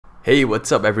Hey,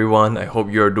 what's up everyone? I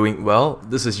hope you're doing well.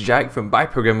 This is Jack from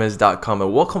byprogrammers.com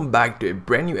and welcome back to a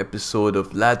brand new episode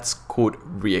of Let's Code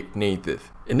React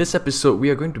Native. In this episode,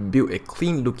 we are going to build a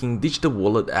clean looking digital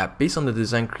wallet app based on the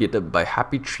design created by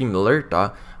Happy Tri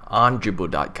Milliarta on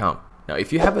Dribbble.com. Now,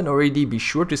 if you haven't already, be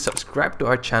sure to subscribe to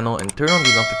our channel and turn on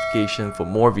the notification for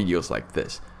more videos like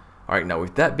this. Alright, now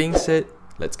with that being said,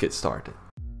 let's get started.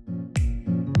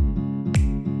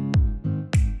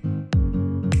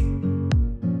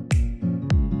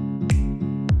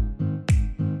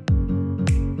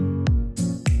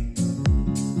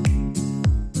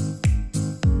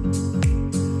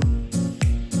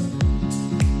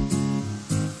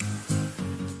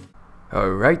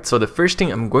 Alright, so the first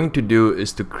thing I'm going to do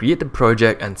is to create a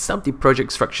project and set up the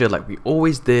project structure like we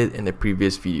always did in the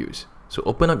previous videos. So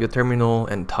open up your terminal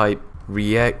and type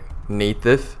React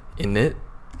Native init.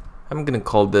 I'm going to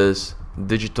call this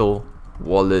Digital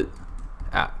Wallet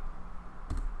App.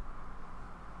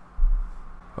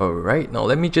 Alright, now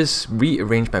let me just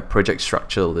rearrange my project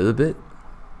structure a little bit.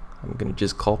 I'm going to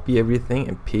just copy everything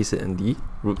and paste it in the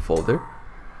root folder.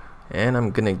 And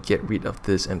I'm going to get rid of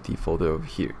this empty folder over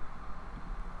here.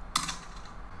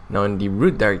 Now in the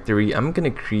root directory, I'm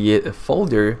going to create a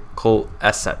folder called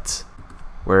assets,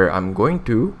 where I'm going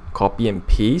to copy and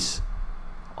paste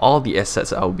all the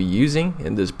assets I'll be using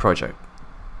in this project.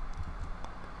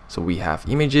 So we have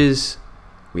images,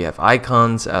 we have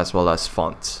icons, as well as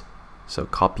fonts. So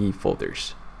copy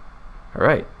folders.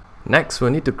 Alright, next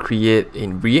we'll need to create a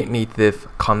React Native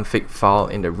config file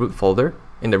in the root folder,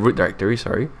 in the root directory,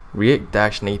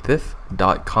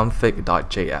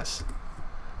 react-native.config.js.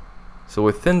 So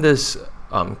within this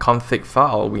config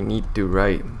file, we need to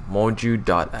write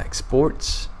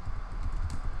module.exports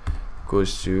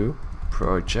goes to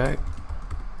project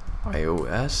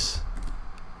iOS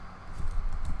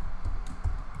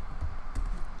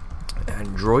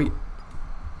Android,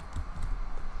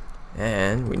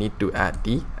 and we need to add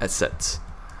the assets.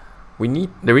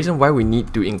 The reason why we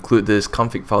need to include this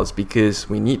config file is because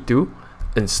we need to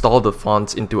install the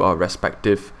fonts into our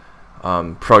respective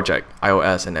project,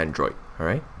 iOS and Android.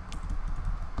 Alright.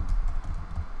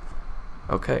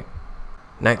 Okay.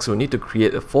 Next, we need to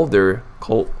create a folder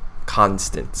called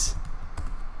constants.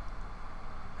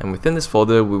 And within this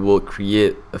folder, we will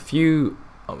create a few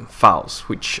files,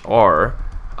 which are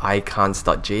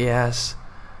icons.js,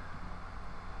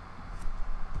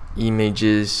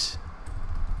 images.js,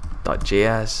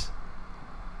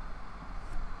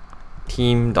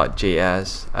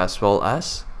 theme.js, as well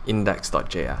as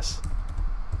index.js.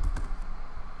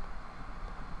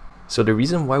 So the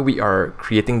reason why we are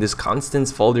creating this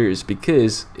constants folder is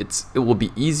because it will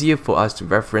be easier for us to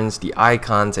reference the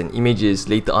icons and images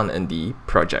later on in the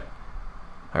project.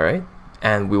 Alright?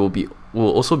 And we'll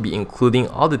also be including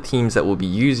all the themes that we'll be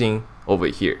using over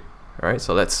here. Alright,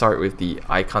 so let's start with the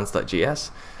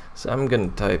icons.js. So I'm gonna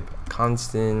type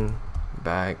constant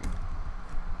back.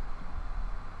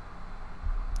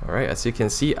 Alright, as you can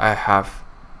see, let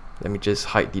me just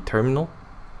hide the terminal.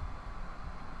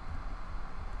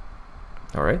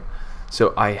 Alright,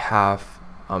 so I have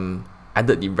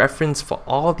added the reference for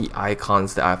all the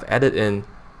icons that I've added in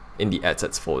the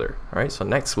assets folder. Alright, so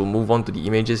next we'll move on to the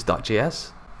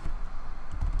images.js.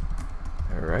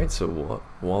 Alright, so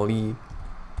Wally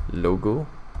logo.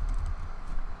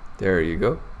 There you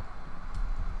go.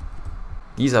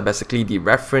 These are basically the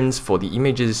reference for the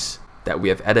images that we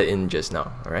have added in just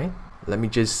now. Alright, let me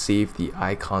just save the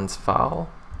icons file.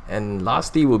 And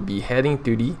lastly, we'll be heading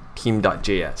to the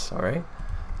theme.js. Alright.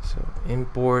 So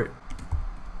import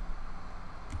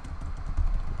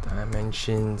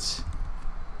dimensions.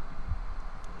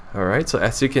 Alright, so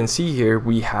as you can see here,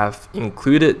 we have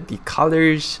included the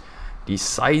colors, the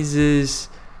sizes,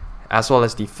 as well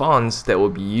as the fonts that we'll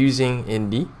be using in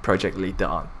the project later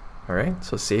on. Alright,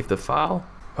 so save the file.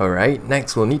 Alright,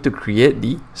 next we'll need to create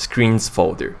the screens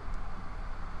folder.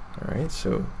 Alright,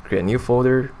 so create a new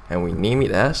folder and we name it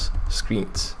as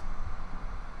screens.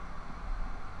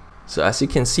 So as you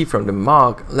can see from the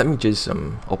mock, let me just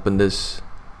open this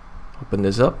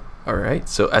up. Alright,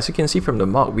 so as you can see from the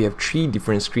mock, we have three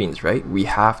different screens, right? We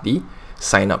have the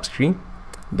sign up screen,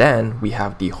 then we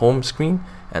have the home screen,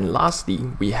 and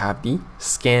lastly we have the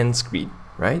scan screen,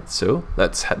 right? So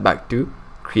let's head back to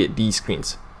create these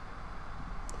screens.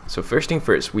 So first thing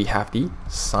first, we have the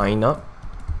sign up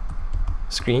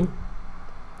screen,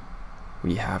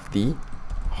 we have the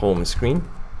home screen,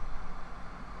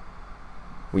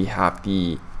 we have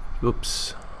the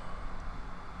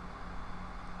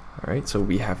alright, so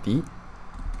we have the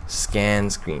scan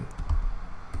screen,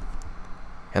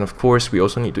 and of course we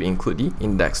also need to include the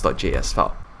index.js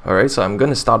file. Alright, so I'm going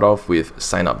to start off with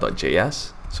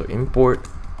signup.js. So import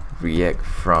React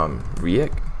from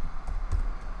React.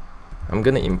 I'm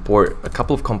gonna import a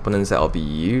couple of components that I'll be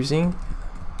using.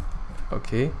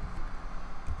 Okay,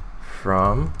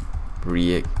 from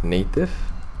React Native,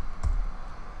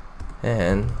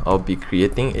 and I'll be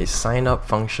creating a sign up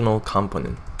functional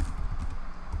component.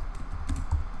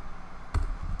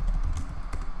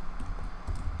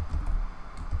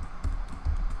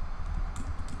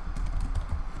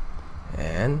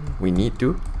 And we need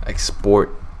to export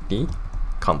the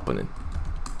component.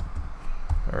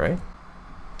 Alright,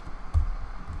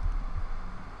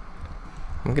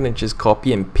 I'm gonna just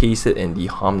copy and paste it in the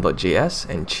home.js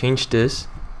and change this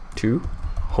to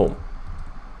home.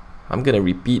 I'm gonna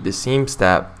repeat the same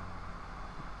step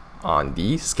on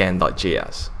the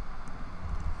scan.js,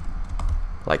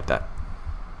 like that.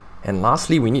 And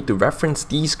lastly, we need to reference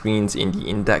these screens in the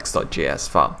index.js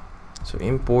file. So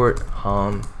import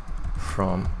home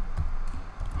from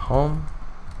home,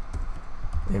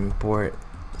 import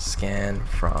scan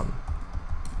from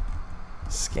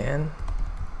scan,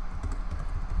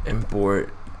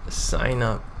 import sign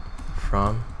up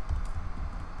from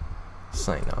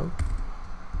sign up.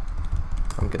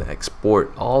 I'm gonna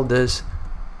export all these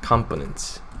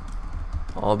components,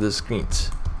 all the screens.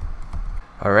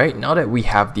 Alright, now that we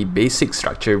have the basic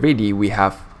structure ready, we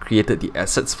have created the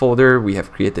assets folder, we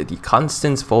have created the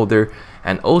constants folder,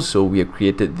 and also we have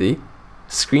created the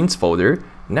screens folder.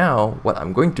 Now what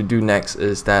I'm going to do next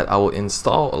is that I will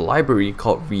install a library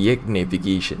called React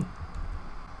Navigation.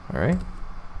 Alright,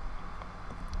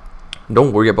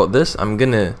 don't worry about this. I'm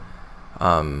gonna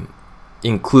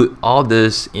include all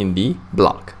this in the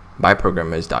blog,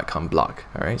 byprogrammers.com blog.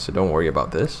 Alright, so don't worry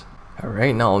about this.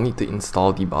 Alright, now I'll need to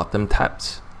install the bottom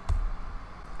tabs.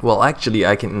 Well, actually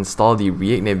I can install the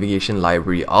React Navigation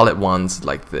library all at once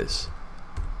like this.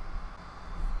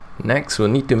 Next, we'll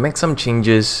need to make some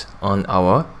changes on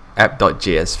our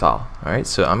app.js file. Alright,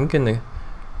 so I'm gonna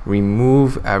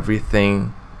remove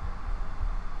everything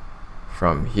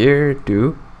from here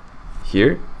to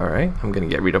here. Alright, I'm gonna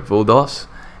get rid of Vodos,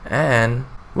 and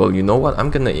well, you know what, I'm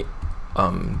gonna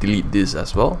delete this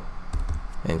as well.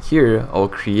 And here I'll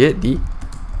create the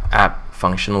app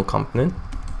functional component,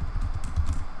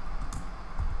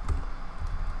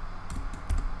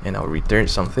 and I'll return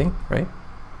something, right?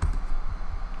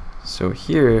 So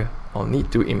here I'll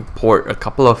need to import a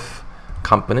couple of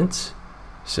components.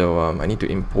 So I need to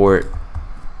import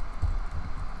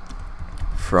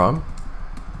from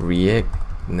React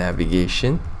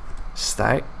Navigation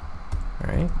stack.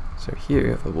 Alright, so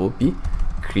here it will be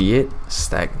create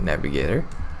stack navigator,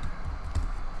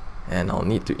 and I'll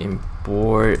need to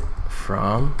import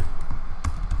from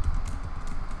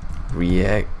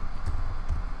React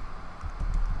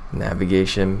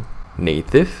Navigation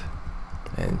native,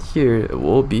 and here it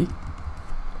will be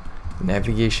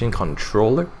navigation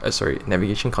controller,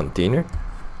 navigation container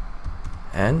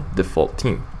and default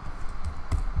theme.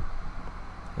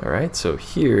 Alright, so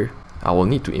here I will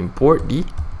need to import the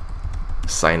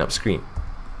sign up screen.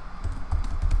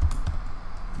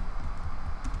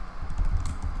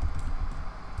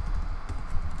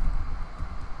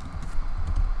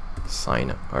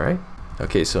 Sign up. Alright,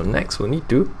 okay, so next we'll need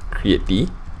to create the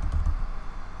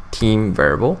theme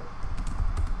variable.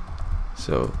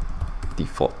 So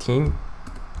default theme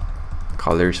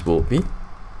colors will be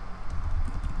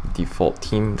default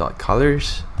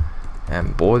theme.colors,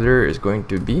 and border is going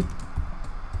to be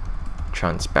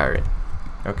transparent.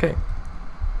 Okay,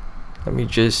 let me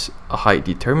just hide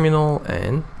the terminal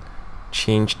and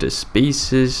change the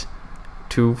spaces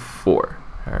to 4.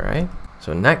 Alright,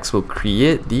 so next we'll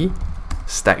create the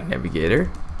stack navigator.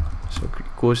 So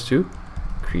equals to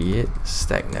create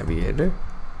stack navigator,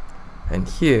 and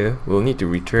here we'll need to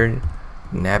return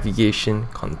navigation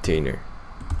container.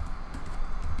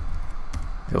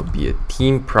 There'll be a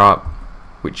theme prop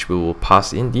which we will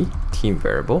pass in the theme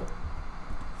variable,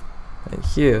 and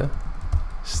here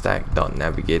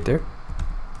stack.navigator.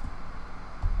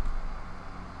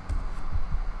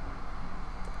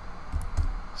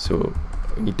 So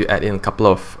we need to add in a couple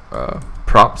of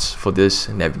props for this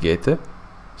navigator.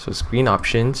 So screen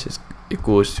options is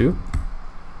equals to,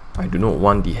 I do not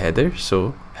want the header,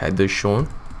 so header shown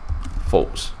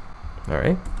false.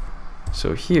 Alright,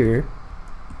 so here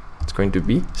it's going to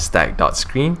be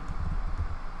stack.screen,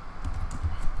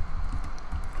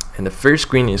 and the first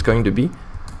screen is going to be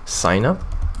sign up.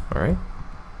 Alright,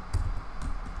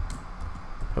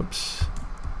 oops,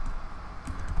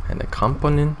 and the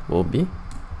component will be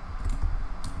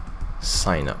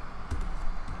sign up,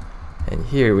 and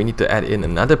here we need to add in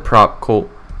another prop called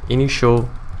initial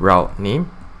route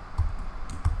name,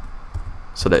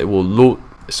 so that it will load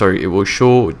it will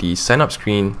show the sign up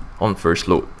screen on first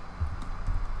load.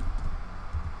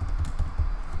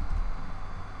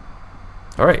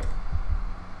 Alright,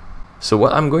 so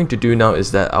what I'm going to do now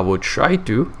is that I will try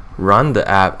to run the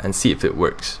app and see if it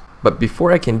works. But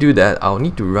before I can do that, I'll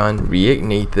need to run React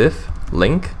Native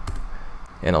link,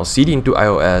 and I'll cd into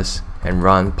iOS and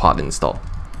run pod install.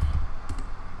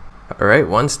 Alright,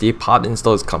 once the pod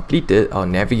install is completed, I'll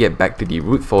navigate back to the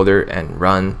root folder and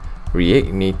run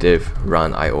React Native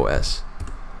run iOS.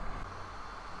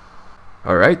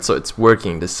 Alright, so it's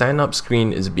working. The sign up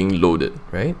screen is being loaded,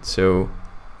 right? So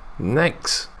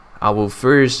next, I will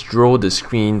first draw the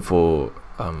screen for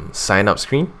sign up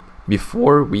screen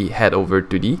before we head over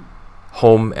to the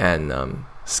home and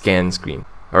scan screen.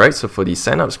 Alright, so for the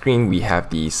sign up screen, we have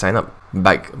the sign up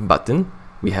back button,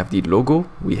 we have the logo,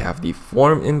 we have the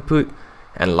form input,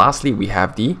 and lastly we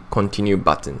have the continue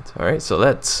button. Alright, so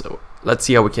let's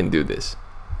see how we can do this.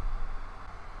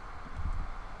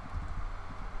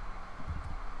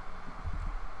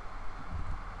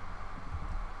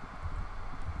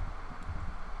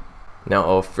 Now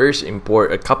I'll first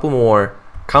import a couple more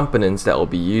components that I'll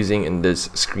be using in this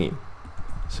screen.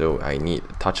 So I need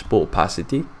touchable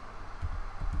opacity,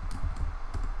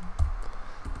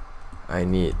 I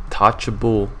need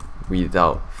touchable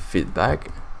without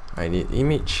feedback, I need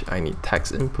image, I need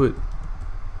text input,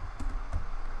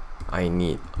 I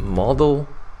need model,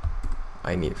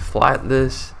 I need flat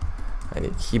list, I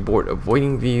need keyboard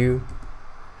avoiding view,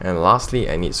 and lastly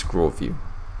I need scroll view.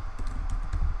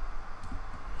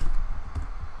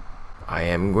 I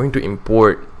am going to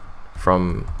import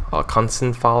from a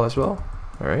constant file as well.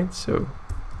 Alright, so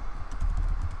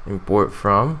import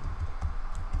from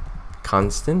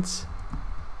constants,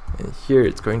 and here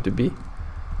it's going to be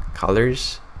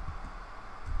colors,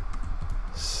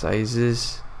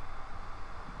 sizes,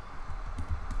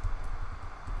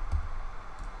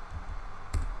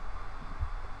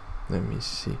 let me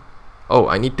see. Oh,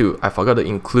 I forgot to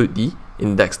include the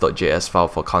index.js file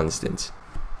for constants.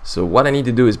 So what I need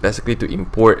to do is basically to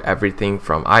import everything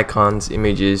from icons,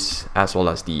 images, as well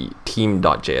as the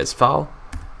theme.js file.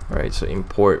 Alright, so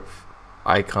import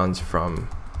icons from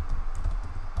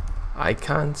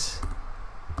icons,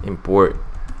 import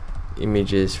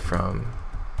images from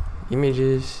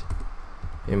images,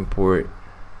 import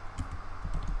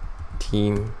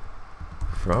theme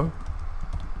from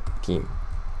theme.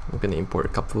 I'm gonna import a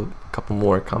couple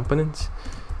more components.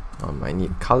 I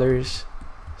need colors,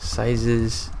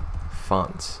 sizes,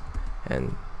 fonts,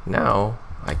 and now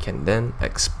I can then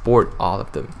export all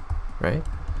of them, right?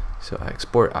 So I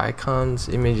export icons,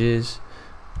 images,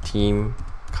 theme,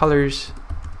 colors,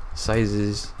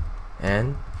 sizes,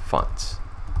 and fonts.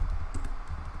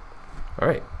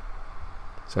 Alright,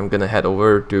 so I'm gonna head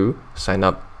over to sign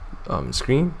up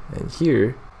screen, and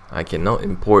here I can now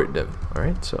import them.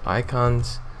 Alright, so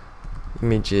icons,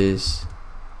 images,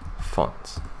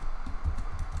 fonts.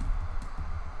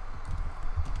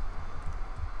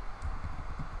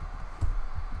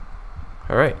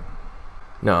 Alright,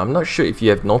 now I'm not sure if you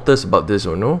have noticed about this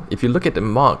or no. If you look at the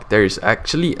mark, there is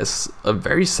actually a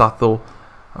very subtle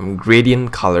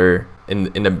gradient color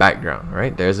in the background,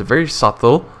 right? There's a very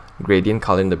subtle gradient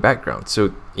color in the background.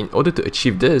 So in order to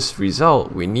achieve this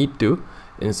result, we need to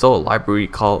install a library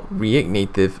called React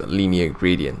Native Linear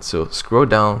Gradient. So scroll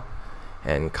down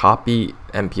and copy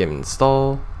npm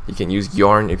install. You can use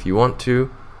yarn if you want to,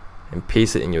 and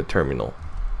paste it in your terminal.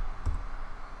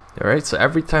 Alright, so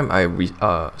every time I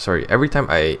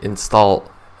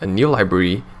install a new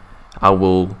library, I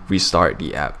will restart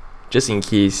the app, just in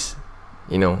case,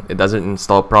 you know, it doesn't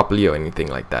install properly or anything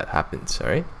like that happens.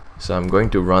 Alright, so I'm going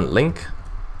to run link,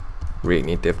 React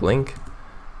Native link.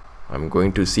 I'm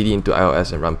going to cd into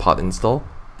iOS and run pod install.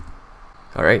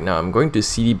 Alright, now I'm going to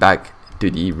cd back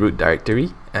to the root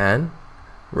directory and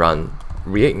run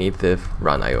React Native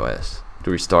run iOS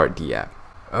to restart the app.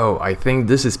 Oh, I think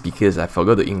this is because I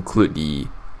forgot to include the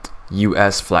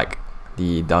US flag,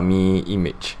 the dummy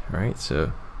image, right?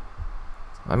 So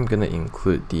I'm gonna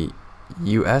include the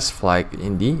US flag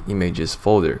in the images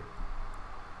folder.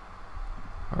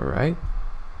 Alright,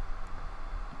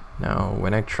 now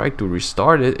when I try to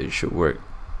restart it, it should work.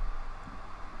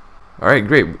 Alright,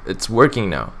 great, it's working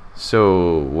now.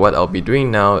 So what I'll be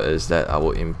doing now is that I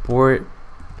will import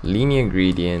linear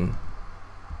gradient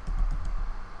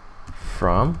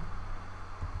from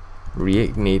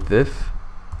React Native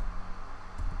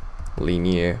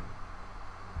linear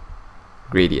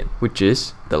gradient, which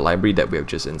is the library that we have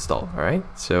just installed. Alright,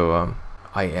 so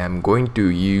I am going to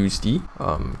use the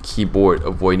keyboard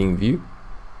avoiding view.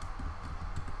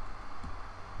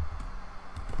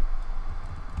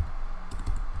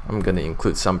 I'm gonna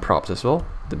include some props as well.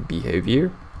 The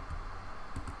behavior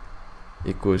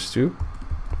equals to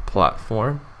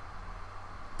platform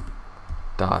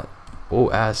dot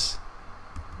OS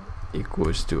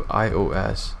equals to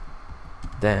iOS.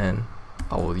 Then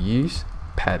I will use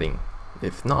padding.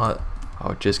 If not,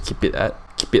 I'll just keep it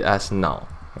as null.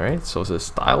 Alright, so the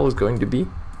style is going to be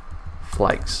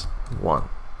flex1.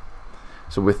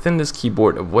 So within this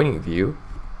keyboard avoiding view,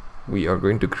 we are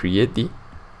going to create the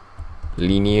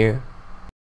linear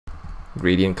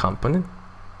gradient component,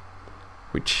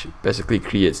 which basically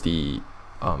creates the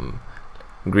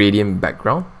gradient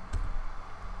background.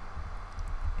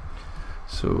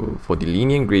 So for the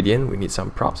linear gradient, we need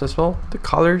some props as well. The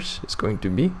colors is going to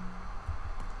be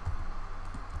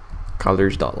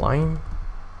colors.line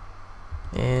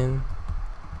and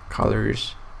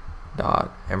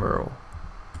colors.emerald.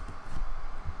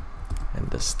 And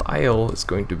the style is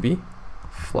going to be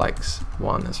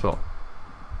flex1 as well.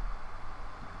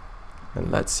 And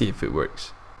let's see if it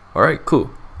works. Alright,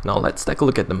 cool. Now let's take a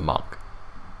look at the mock.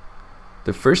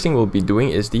 The first thing we'll be doing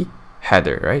is the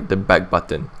header, right? The back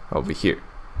button over here.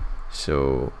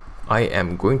 So I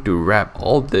am going to wrap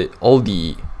all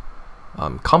the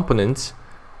components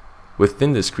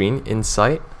within the screen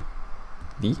inside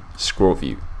the scroll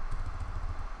view.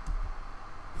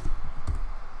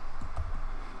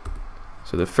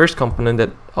 So the first component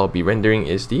that I'll be rendering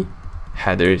is the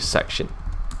header section.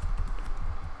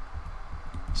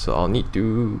 So I'll need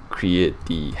to create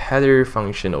the header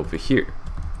function over here.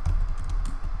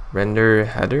 Render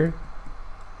header,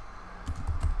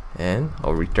 and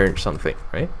I'll return something,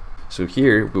 right? So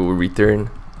here we will return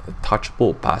a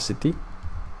touchable opacity.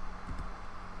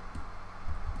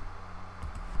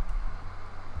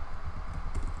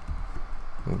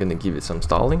 I'm gonna give it some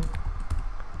styling.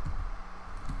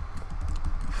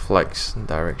 Flex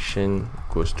direction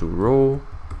equals to row.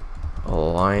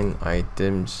 Align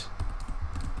items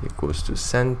equals to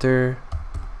center.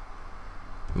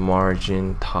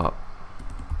 Margin top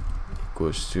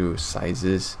equals to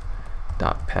sizes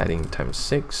dot padding times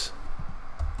 6.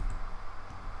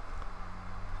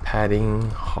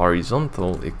 Padding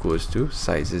horizontal equals to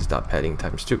sizes dot padding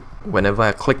times 2. Whenever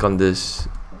I click on this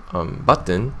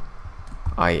button,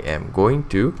 I am going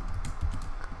to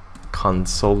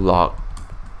console log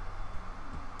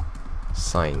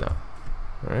sign up.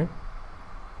 Alright.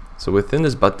 So within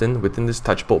this button, within this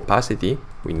touchable opacity,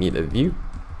 we need a view.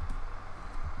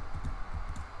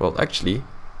 Well, actually,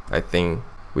 I think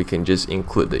we can just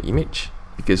include the image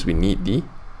because we need the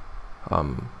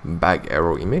back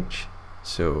arrow image.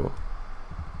 So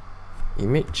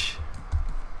image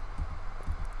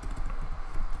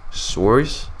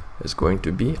source is going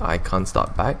to be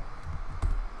icons.back.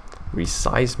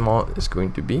 Resize mode is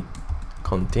going to be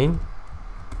contain.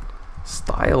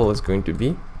 Style is going to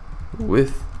be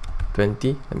width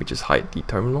 20. Let me just hide the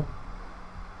terminal.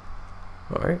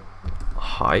 Alright,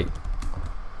 height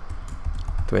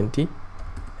 20,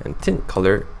 and tint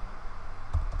color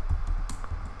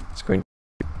is going to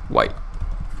be white.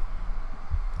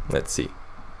 Let's see.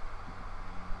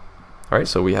 Alright,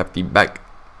 so we have the back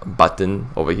button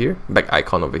over here, back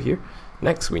icon over here.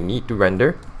 Next, we need to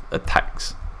render a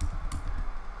text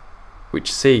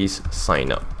which says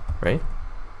sign up, right?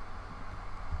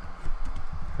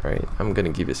 Alright, I'm gonna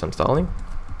give it some styling.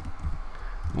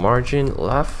 Margin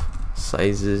left,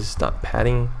 sizes dot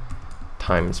padding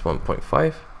times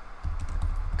 1.5.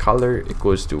 Color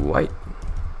equals to white,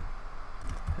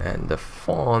 and the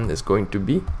font is going to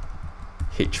be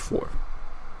H4.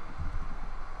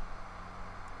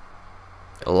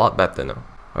 A lot better now.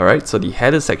 Alright, so the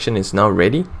header section is now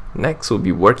ready. Next, we'll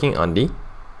be working on the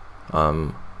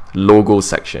logo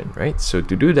section, right? So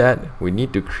to do that, we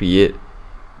need to create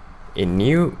a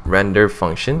new render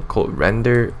function called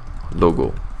render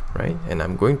logo, right? And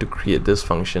I'm going to create this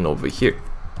function over here,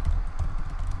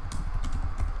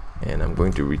 and I'm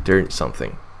going to return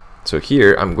something. So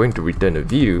here I'm going to return a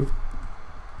view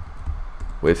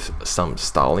with some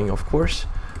styling, of course.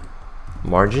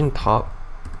 Margin top,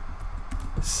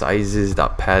 sizes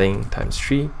dot padding times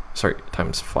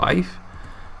 5.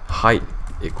 Height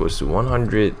equals to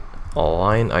 100.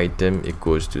 Align item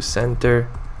equals to center.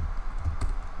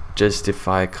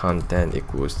 Justify content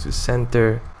equals to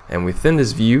center. And within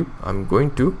this view, I'm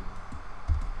going to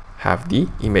have the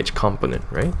image component,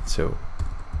 right? So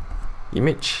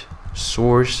image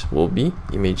source will be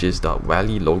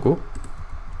images.valley logo.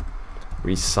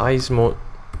 Resize mode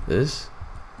is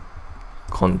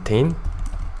contain,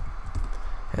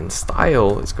 and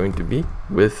style is going to be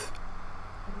with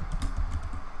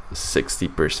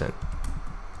 60%.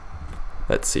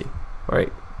 Let's see.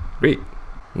 Alright, great.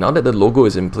 Now that the logo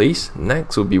is in place,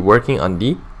 next we'll be working on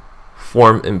the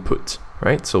form input,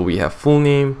 right? So we have full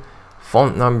name,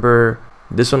 font number.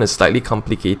 This one is slightly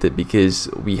complicated because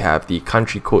we have the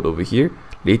country code over here.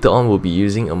 Later on, we'll be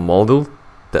using a model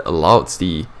that allows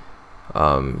the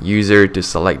user to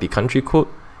select the country code.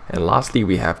 And lastly,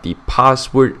 we have the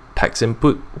password text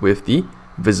input with the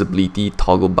visibility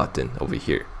toggle button over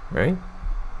here, right?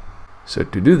 So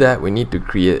to do that, we need to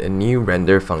create a new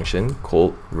render function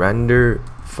called render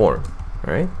form,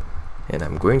 right? And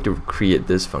I'm going to create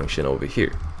this function over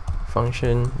here,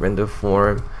 function render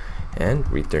form, and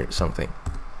return something.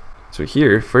 So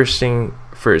here, first,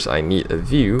 I need a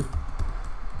view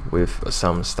with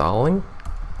some styling,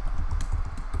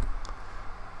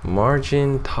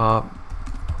 margin top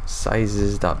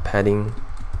sizes dot padding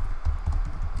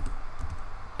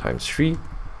times 3,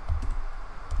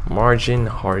 margin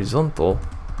horizontal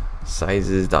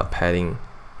sizes dot padding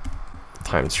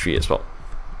times 3 as well.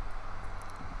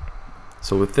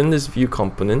 So within this view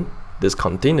component, this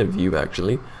container view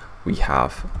actually, we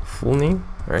have full name,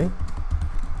 right?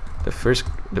 The first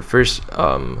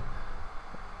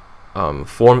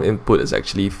form input is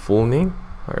actually full name.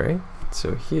 All right,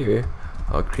 so here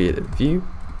I'll create a view.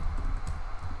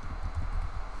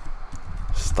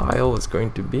 Style is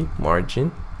going to be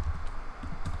margin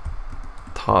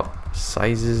top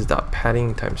sizes dot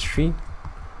padding times 3,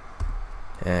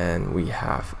 and we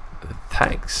have the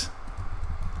tags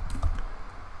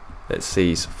that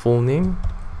says full name.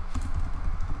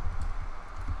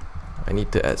 I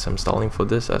need to add some styling for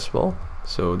this as well.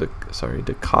 So the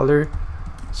color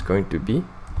is going to be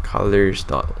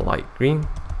colors.light green,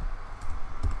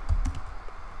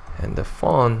 and the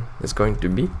font is going to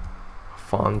be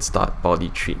fonts.body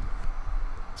tree.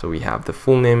 So we have the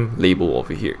full name label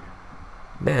over here.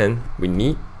 Then we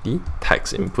need the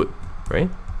text input, right?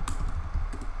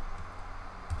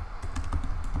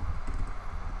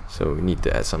 So we need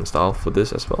to add some style for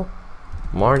this as well.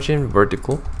 Margin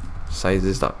vertical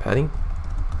sizes dot padding,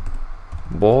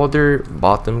 border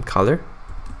bottom color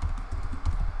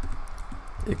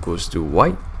equals to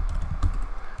white,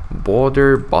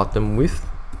 border bottom width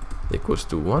equals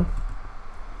to 1,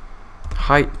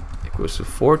 height equals to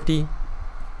 40,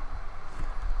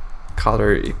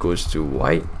 color equals to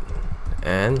white,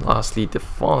 and lastly the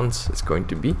fonts is going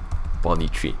to be body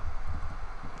tree.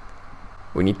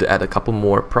 We need to add a couple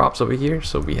more props over here.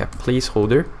 So we have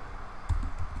placeholder,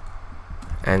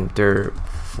 enter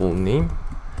full name,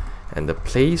 and the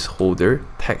placeholder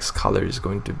text color is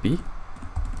going to be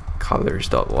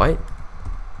colors.white,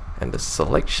 and the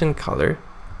selection color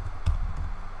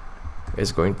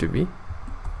is going to be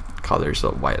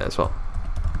colors.white as well.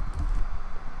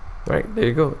 Right, there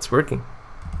you go, it's working.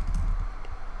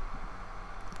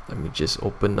 Let me just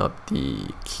open up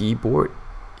the keyboard.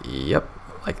 Yep,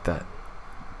 like that.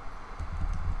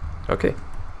 Okay,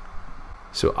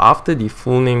 so after the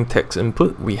full name text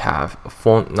input, we have a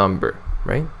font number,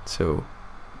 right? So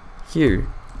here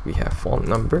we have font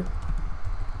number.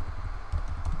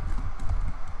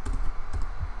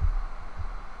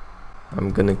 I'm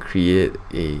gonna create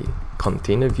a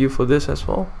container view for this as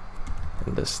well,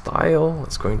 and the style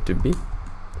is going to be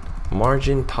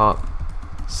margin top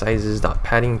sizes dot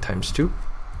padding times 2,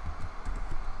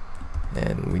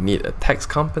 and we need a text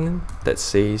component that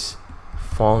says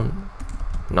font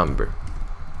number.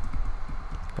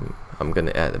 I'm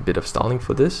gonna add a bit of styling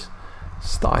for this.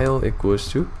 Style equals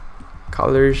to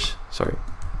colors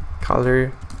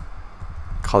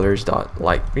dot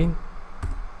light green,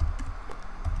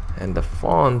 and the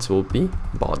fonts will be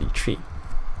body tree.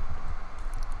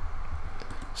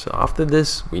 So after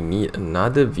this, we need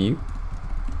another view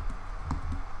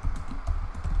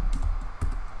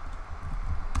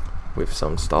with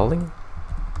some styling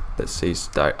that says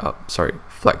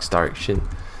flex direction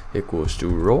equals to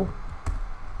row,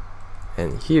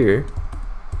 and here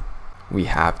we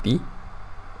have the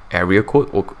area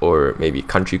code or maybe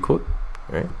country code,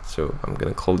 right? So I'm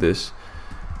gonna call this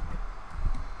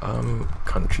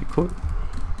country code.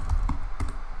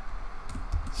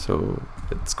 So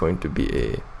it's going to be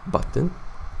a button,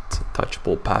 it's a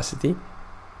touchable opacity.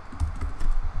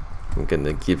 I'm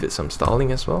gonna give it some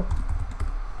styling as well.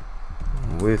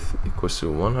 Width equals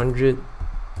to 100,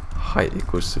 height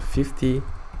equals to 50,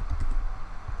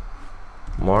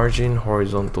 margin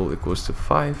horizontal equals to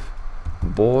 5,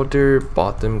 border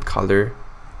bottom color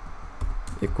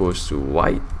equals to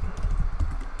white,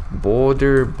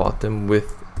 border bottom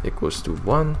width equals to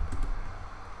 1,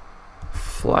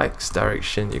 flex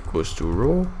direction equals to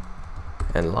row,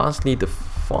 and lastly the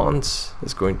fonts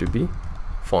is going to be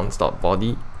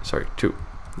fonts.body 2.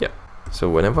 Yeah, so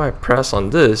whenever I press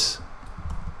on this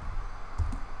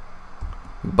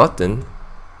button,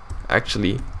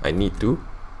 actually I need to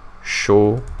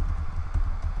show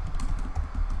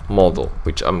model,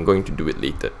 which I'm going to do it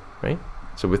later, right?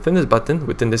 So within this button,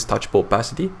 within this touchable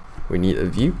opacity, we need a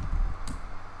view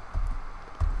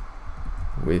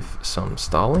with some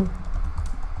styling,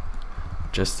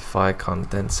 justify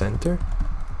content center,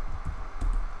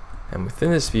 and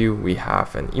within this view we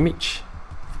have an image.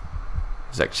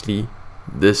 It's actually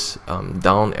this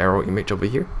down arrow image over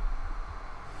here.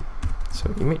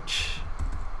 So image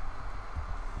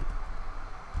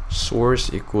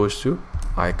source equals to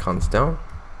icons down,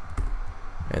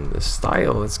 and the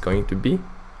style is going to be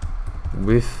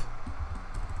width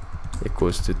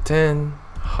equals to 10,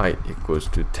 height equals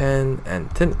to 10,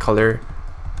 and tint color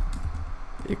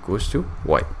equals to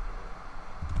white.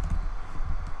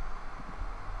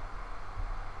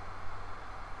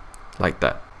 Like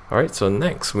that. Alright, so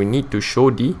next we need to show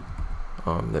the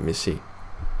let me see,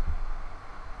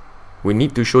 we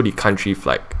need to show the country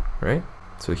flag, right?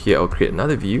 So here I'll create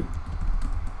another view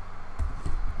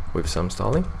with some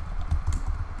styling.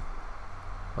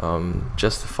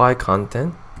 Justify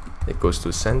content equals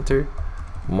to center,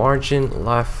 margin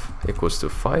left equals to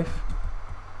 5,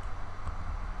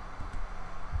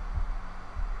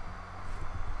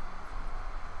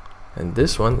 and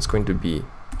this one is going to be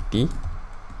the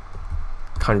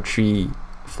country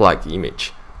flag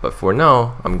image. But for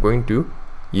now, I'm going to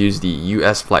use the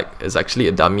US flag. It's actually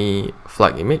a dummy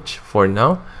flag image for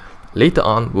now. Later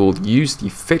on, we'll use the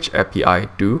fetch API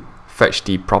to fetch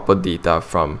the proper data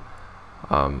from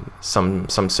some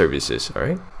services. All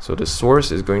right. So the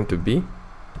source is going to be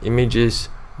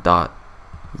images.us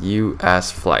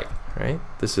flag. Right.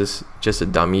 This is just a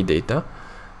dummy data,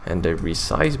 and the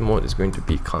resize mode is going to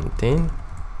be contain.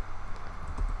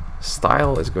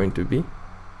 Style is going to be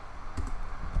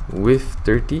width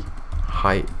 30,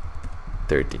 height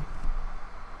 30.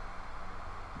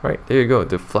 Right, there you go.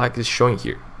 The flag is showing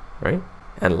here, right?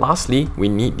 And lastly, we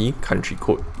need the country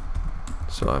code.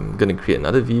 So I'm gonna create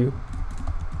another view,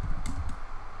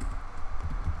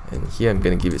 and here I'm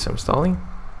gonna give it some styling.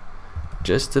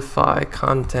 Justify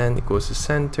content equals to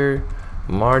center,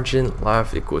 margin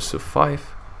left equals to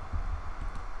 5,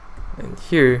 and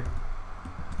here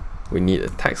we need a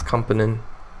text component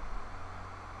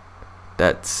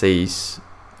that says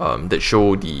that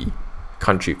show the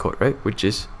country code, right? Which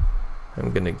is,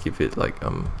 I'm gonna give it like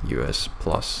US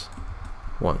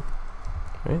 +1,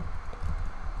 right?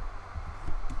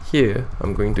 Here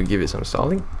I'm going to give it some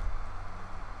styling.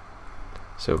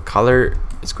 So color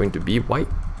is going to be white,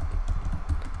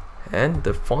 and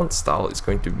the font style is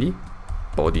going to be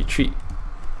body tree.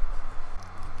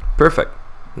 Perfect.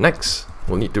 Next,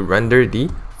 we'll need to render the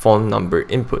font number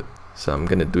input. So I'm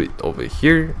gonna do it over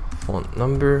here, font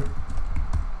number.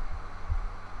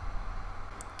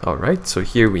 Alright, so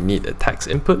here we need a text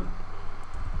input.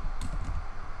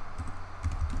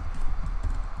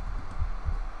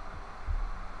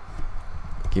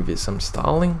 Give it some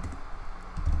styling.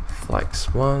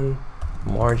 Flex 1,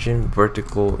 margin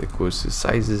vertical equals to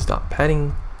sizes dot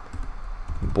padding,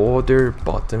 border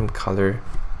bottom color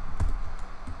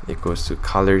equals to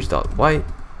colors dot white,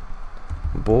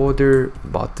 border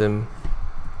bottom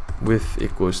width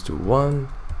equals to 1,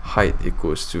 height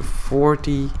equals to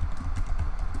 40,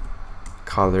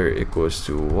 color equals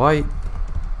to white,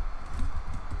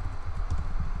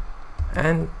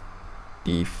 and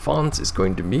the font is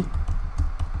going to be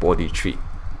body tree.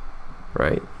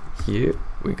 Right here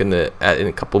we're gonna add in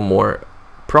a couple more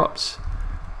props.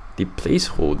 The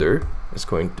placeholder is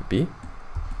going to be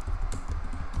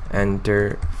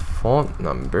enter font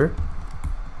number,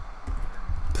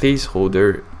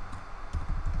 placeholder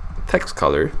text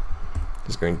color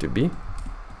is going to be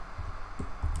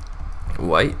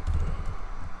white,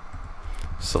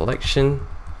 selection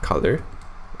color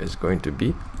is going to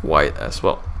be white as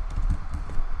well.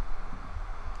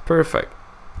 Perfect.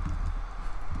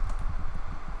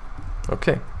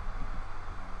 Okay.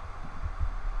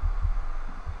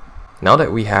 Now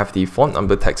that we have the font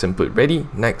number text input ready,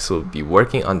 next we'll be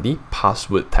working on the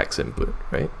password text input,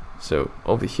 right? So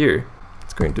over here,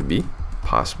 it's going to be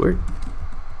password.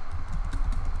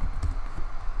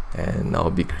 And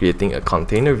I'll be creating a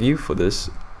container view for this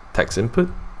text input.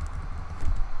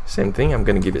 Same thing, I'm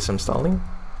going to give it some styling.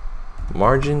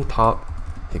 Margin top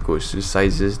equals to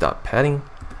sizes dot padding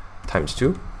times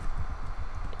 2.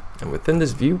 And within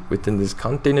this view, within this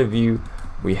container view,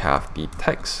 we have the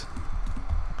text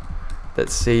that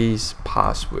says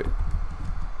password,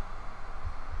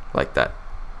 like that.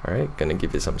 All right, gonna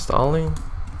give it some styling.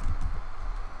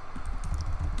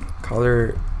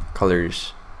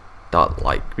 Colors dot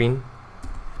light green,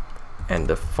 and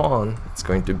the font it's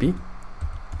going to be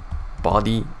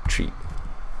body tree.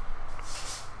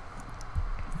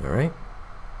 All Alright.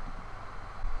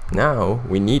 Now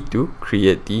we need to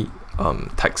create the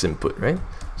text input, right?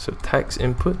 So text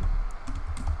input,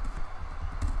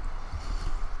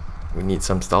 we need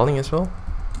some styling as well.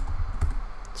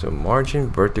 So margin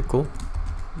vertical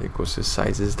equals to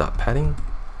sizes.padding,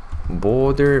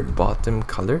 border bottom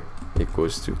color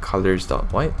equals to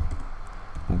colors.white,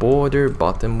 border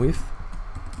bottom width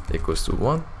equals to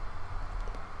 1,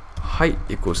 height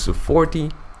equals to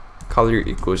 40, color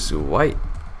equals to white,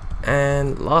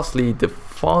 and lastly the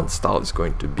font style is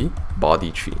going to be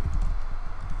body tree.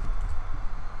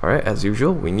 Alright, as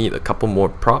usual, we need a couple more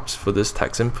props for this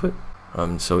text input.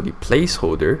 So the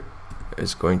placeholder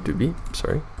is going to be,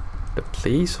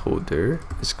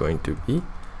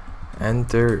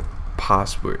 enter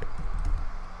password.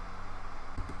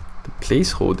 The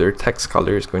placeholder text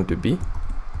color is going to be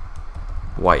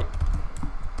white.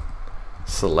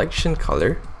 Selection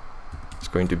color is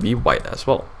going to be white as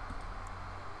well.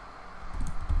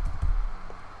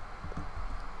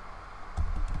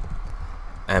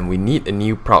 And we need a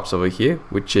new props over here,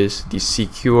 which is the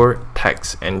secure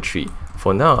text entry.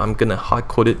 For now, I'm gonna hard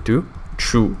code it to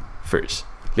true first.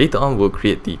 Later on, we'll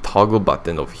create the toggle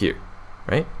button over here,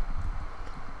 right?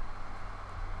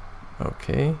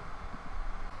 Okay.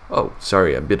 Oh,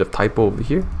 sorry, a bit of typo over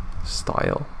here.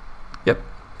 Style. Yep,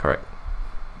 correct.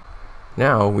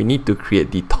 Now we need to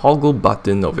create the toggle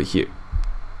button over here.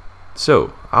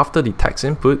 So after the text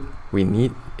input, we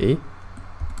need a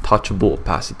touchable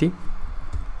opacity.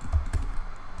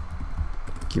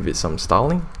 Give it some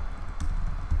styling.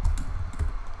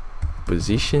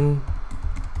 Position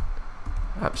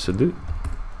absolute,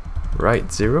 right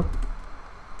 0,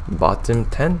 bottom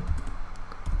 10,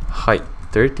 height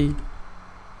 30,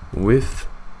 width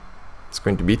it's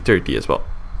going to be 30 as well.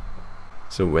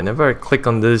 So whenever I click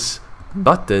on this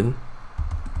button,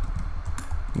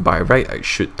 by right I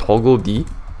should toggle the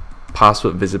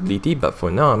password visibility, but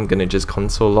for now I'm gonna just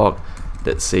console log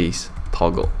that says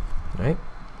toggle, right?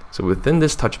 So within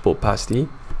this touchable opacity,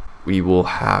 we will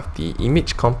have the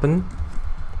image component.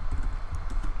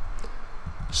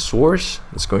 Source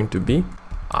is going to be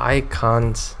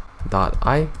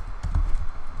icons.i.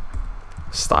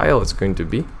 Style is going to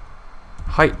be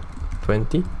height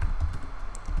 20,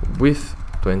 width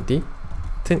 20,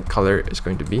 tint color is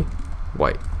going to be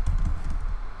white.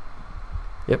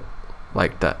 Yep,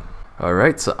 like that.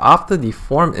 Alright, so after the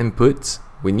form inputs,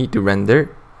 we need to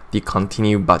render the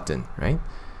continue button, right?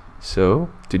 So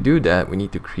to do that, we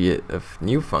need to create a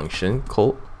new function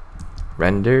called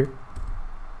render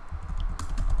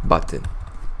button.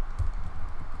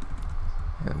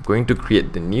 And I'm going to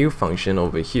create the new function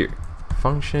over here,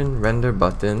 function render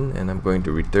button, and I'm going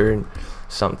to return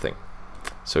something.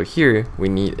 So here we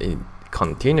need a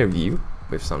container view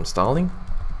with some styling.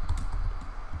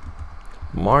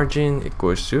 Margin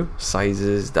equals to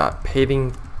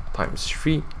sizes.padding times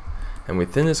 3, and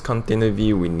within this container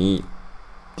view we need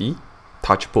the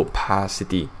touchable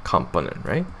opacity component,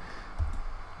 right?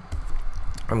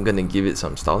 I'm gonna give it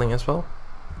some styling as well.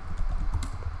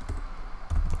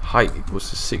 Height equals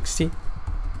to 60,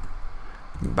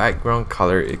 background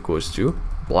color equals to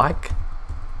black,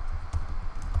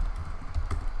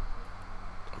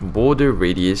 border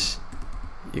radius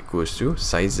equals to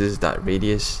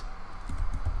sizes.radius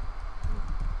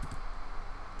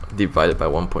divided by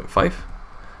 1.5,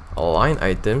 align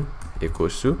item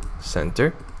equals to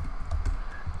center,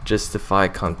 justify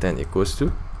content equals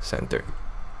to center.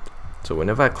 So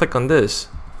whenever I click on this,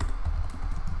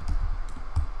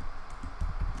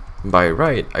 by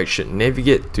right I should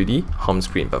navigate to the home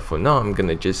screen, but for now I'm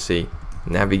gonna just say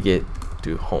navigate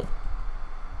to home.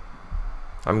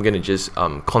 I'm gonna just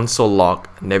console log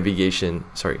navigate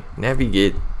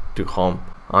to home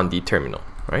on the terminal,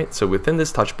 right? So within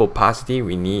this touchable opacity,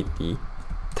 we need the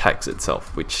text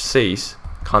itself, which says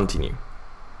continue.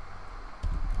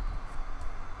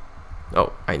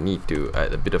 Oh, I need to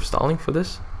add a bit of styling for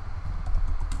this.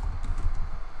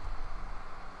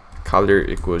 Color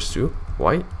equals to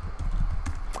white,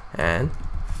 and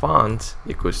font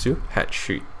equals to head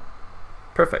sheet.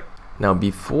 Perfect. Now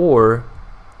before,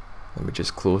 let me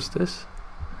just close this.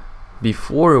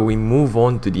 Before we move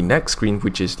on to the next screen,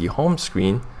 which is the home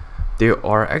screen, there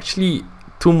are actually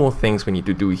two more things we need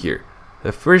to do here.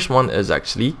 The first one is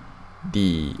actually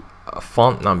the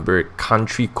font number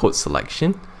country code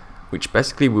selection, which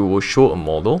basically we will show a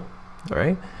model,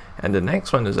 alright? And the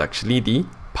next one is actually the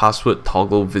password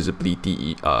toggle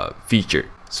visibility feature.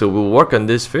 So we'll work on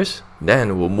this first,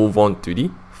 then we'll move on to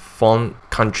the font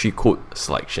country code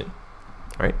selection,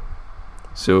 alright?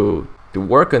 So to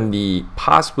work on the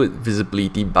password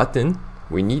visibility button,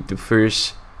 we need to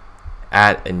first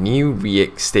add a new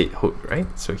React state hook, right?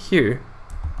 So here,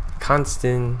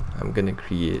 constant, I'm gonna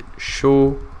create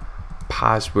show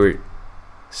password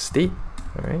state.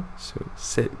 All right, so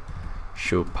set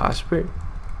show password,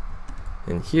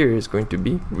 and here is going to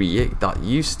be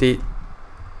react.useState,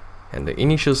 and the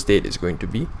initial state is going to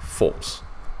be false.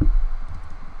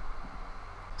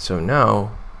 So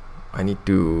now I need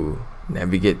to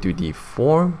navigate to the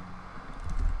form,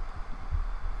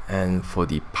 and for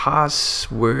the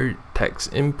password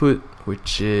text input,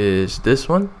 which is this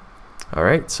one. All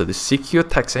right, so the secure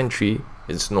text entry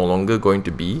is no longer going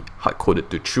to be hard-coded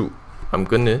to true. I'm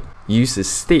gonna use the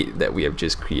state that we have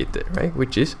just created, right,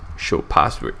 which is show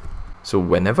password. So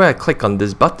whenever I click on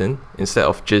this button, instead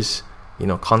of just, you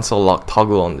know, console log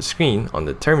toggle on the screen on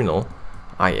the terminal,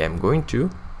 I am going to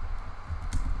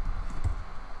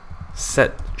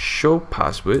set show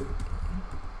password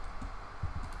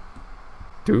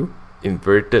to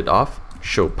inverted of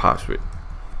show password.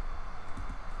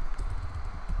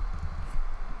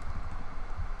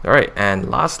 Alright, and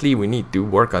lastly, we need to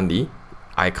work on the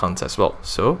icons as well.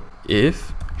 So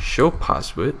if show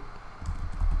password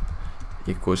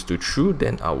equals to true,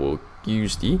 then I will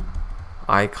use the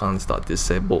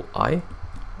icons.disable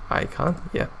icon.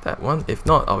 Yeah, that one. If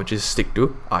not, I'll just stick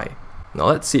to I. Now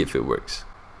let's see if it works.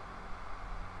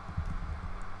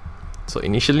 So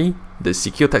initially, the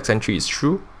secure text entry is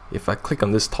true. If I click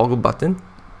on this toggle button,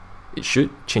 it should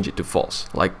change it to false,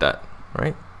 like that,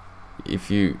 right?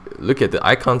 If you look at the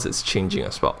icons, it's changing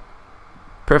as well.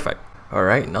 Perfect.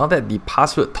 Alright, now that the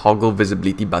password toggle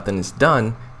visibility button is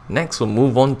done, next we'll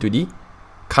move on to the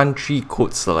country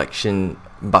code selection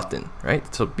button,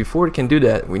 right? So before we can do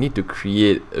that, we need to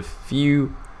create a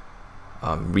few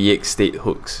React state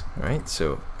hooks, right?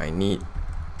 So I need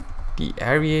the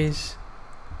arrays,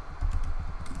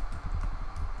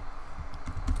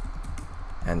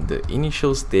 and the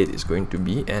initial state is going to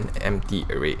be an empty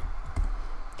array.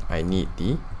 I need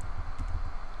the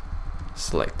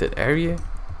selected area,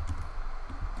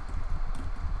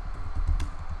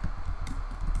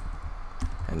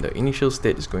 and the initial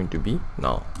state is going to be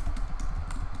null.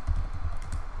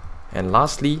 And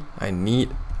lastly, I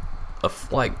need a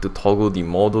flag to toggle the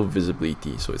model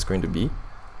visibility. So it's going to be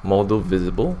model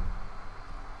visible,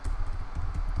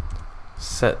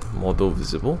 set model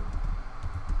visible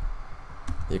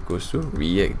equals to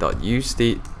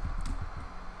react.useState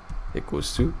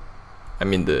equals to,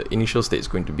 the initial state is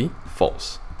going to be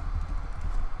false.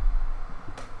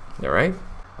 Alright.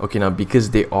 Okay, now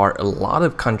because there are a lot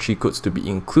of country codes to be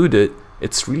included,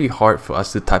 it's really hard for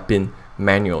us to type in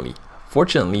manually.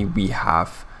 Fortunately, we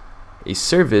have a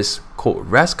service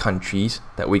called REST countries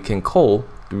that we can call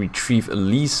to retrieve a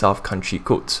list of country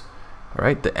codes.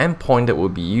 Alright, the endpoint that we'll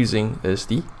be using is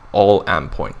the all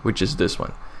endpoint, which is this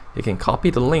one. You can copy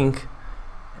the link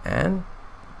and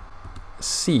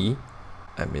see.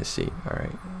 Let me see.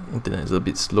 Alright, internet is a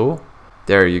bit slow.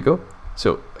 There you go.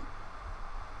 So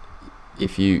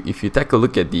if you take a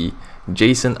look at the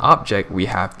JSON object, we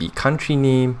have the country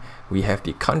name, we have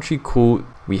the country code,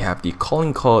 we have the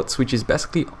calling cards, which is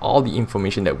basically all the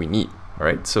information that we need.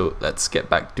 Alright, so let's get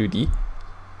back to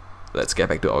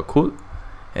our code,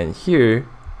 and here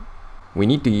we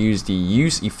need to use the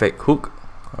use effect hook.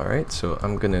 Alright, so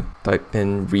I'm gonna type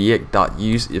in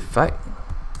react.useEffect.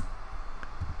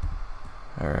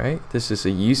 Alright, this is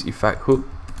a use effect hook.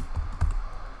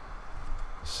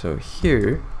 So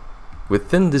here,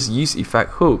 within this use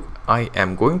effect hook, I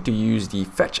am going to use the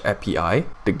fetch API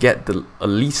to get a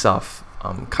list of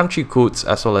country codes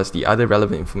as well as the other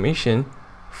relevant information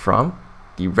from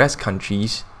the REST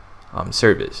countries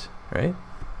service, right?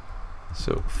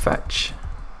 So fetch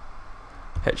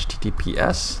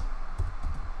https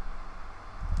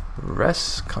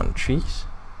REST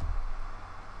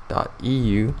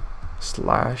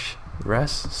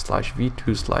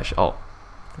countries.eu/res/v2/all,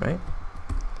 right?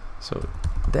 So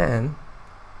then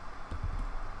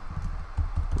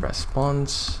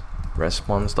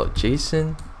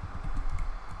response.json,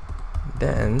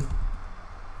 then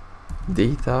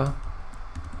data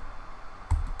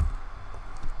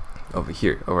over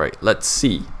here. All right, let's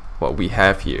see what we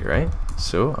have here, right?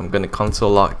 So I'm gonna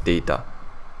console log data.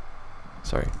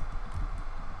 Sorry.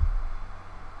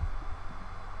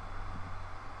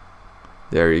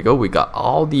 There you go. We got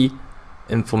all the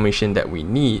information that we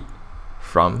need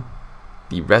from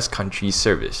the REST country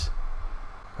service.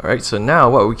 Alright, so now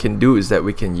what we can do is that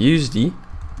we can use the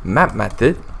map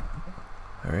method.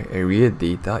 Alright, area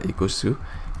data equals to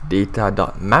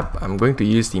data.map. I'm going to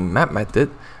use the map method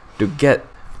to get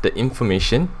the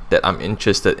information that I'm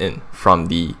interested in from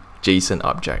the JSON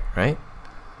object, right?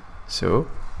 So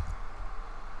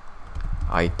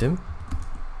item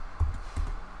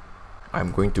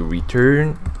I'm going to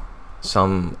return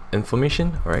some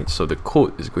information. All right, so the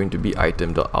code is going to be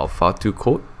item.alpha2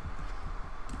 code.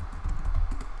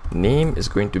 Name is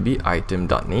going to be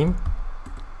item.name.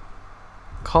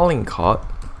 Calling card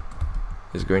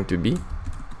is going to be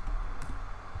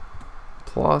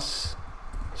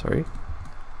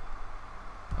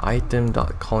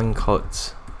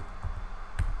item.callingcards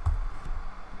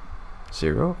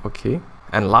 0. Okay,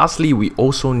 and lastly we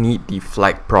also need the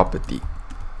flag property.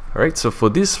 Alright, so for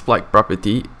this flag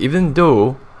property, even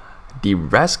though the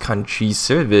REST country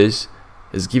service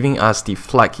is giving us the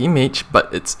flag image,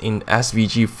 but it's in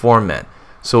SVG format.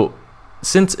 So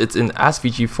since it's in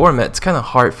SVG format, it's kind of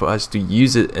hard for us to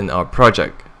use it in our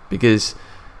project because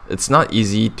it's not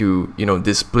easy to, you know,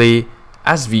 display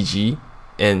SVG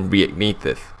in React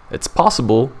Native. It's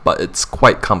possible, but it's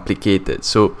quite complicated.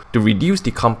 So to reduce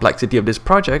the complexity of this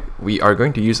project, we are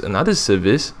going to use another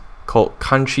service called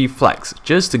country flags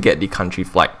just to get the country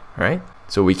flag. Right?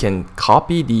 So we can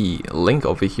copy the link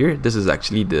over here. This is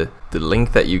actually the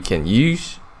link that you can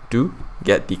use to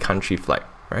get the country flag.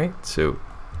 Right? So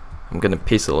I'm gonna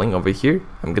paste the link over here.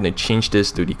 I'm gonna change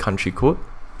this to the country code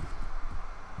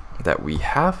that we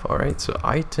have. All right, so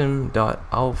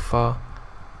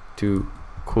item.alpha2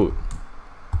 code,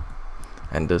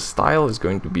 and the style is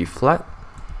going to be flat,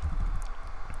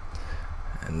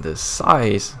 and the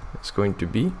size is going to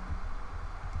be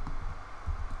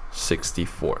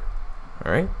 64.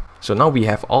 All right, so now we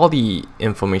have all the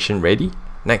information ready.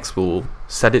 Next we'll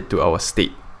set it to our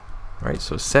state. All right,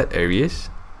 so set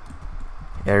areas,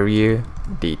 area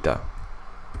data,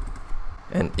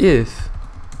 and if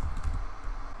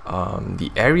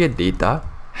the area data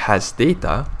has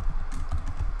data,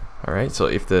 all right, so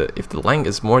if the length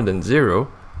is more than 0,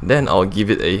 then I'll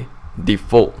give it a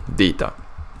default data.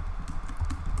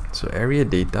 So area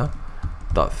data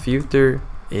dot filter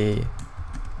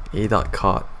dot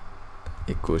card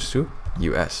equals to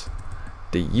US.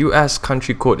 The US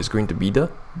country code is going to be the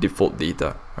default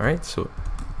data. All right, so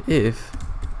if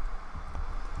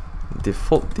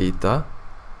default data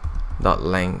dot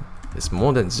length is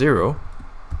more than 0,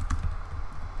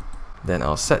 then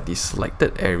I'll set the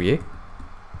selected area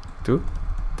to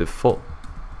default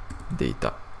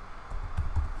data.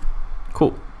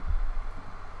 Cool.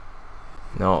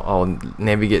 Now I'll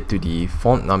navigate to the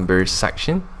font number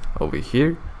section over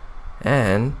here,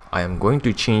 and I am going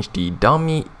to change the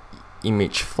dummy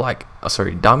image flag,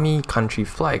 dummy country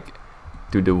flag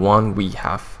to the one we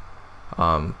have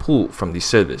pulled from the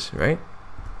service, right?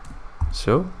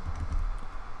 So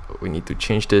we need to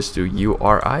change this to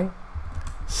URI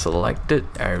selected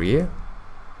area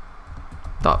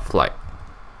dot flag.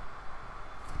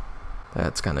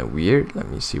 That's kind of weird. Let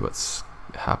me see what's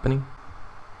happening.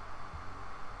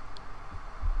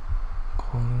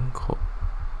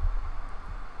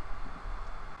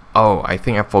 Oh, I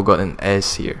think I forgot an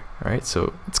S here. Alright,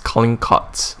 so it's calling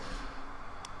cards.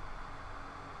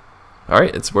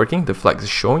 Alright, it's working. The flag is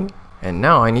showing. And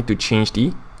now I need to change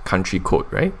the country code,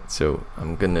 right? So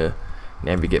I'm gonna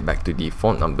navigate back to the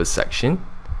font number section.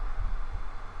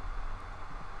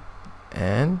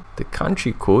 And the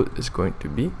country code is going to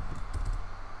be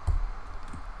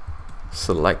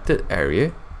selected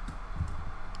area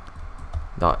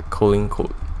dot calling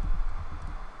code.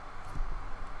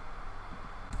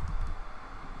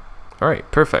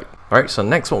 Alright, perfect. Alright, so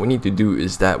next what we need to do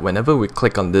is that whenever we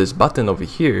click on this button over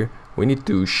here, we need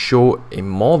to show a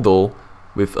model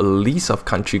with a list of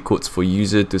country codes for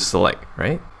user to select,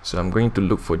 right? So I'm going to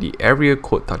look for the area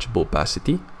code touchable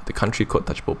opacity, the country code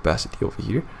touchable opacity over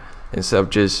here. Instead of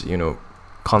just, you know,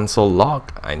 console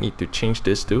log, I need to change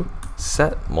this to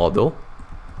set model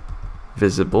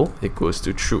visible equals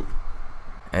to true.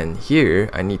 And here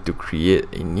I need to create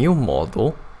a new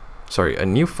model, a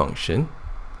new function.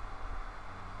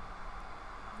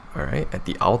 Alright, at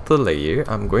the outer layer,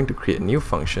 I'm going to create a new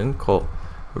function called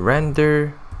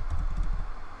render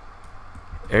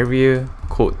area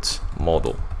codes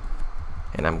model.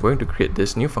 And I'm going to create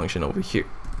this new function over here.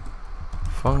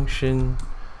 Function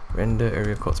render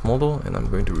area codes model, and I'm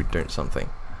going to return something.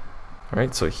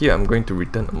 Alright, so here I'm going to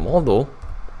return a model.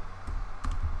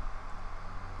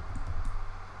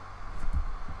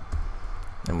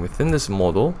 And within this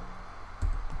model,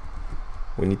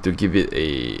 we need to give it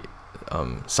a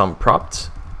some props.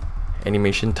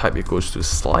 Animation type equals to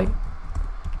slide,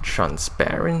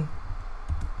 transparent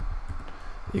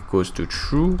equals to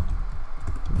true,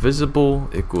 visible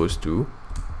equals to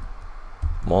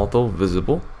model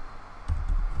visible.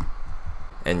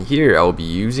 And here I'll be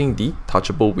using the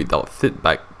touchable without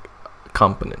feedback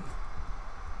component.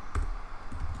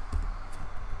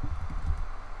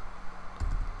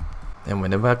 And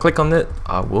whenever I click on it,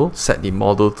 I will set the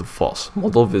model to false,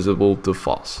 model visible to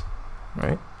false,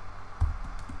 right?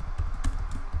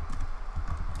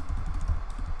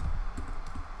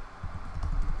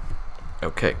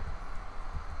 Okay,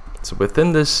 so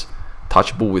within this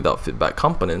touchable without feedback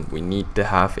component, we need to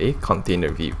have a container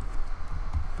view,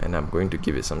 and I'm going to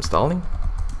give it some styling.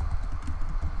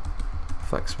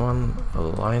 Flex 1,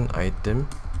 align item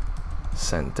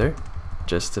center,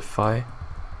 justify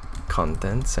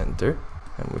content center,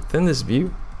 and within this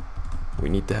view we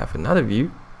need to have another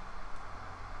view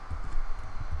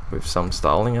with some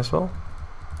styling as well.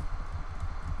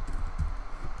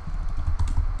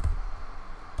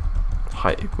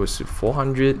 Height equals to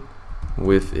 400,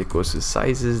 width equals to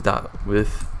sizes dot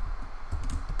width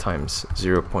times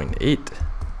 0.8.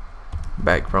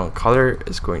 Background color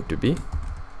is going to be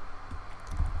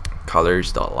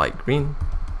colors dot light green.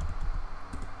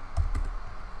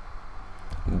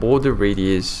 Border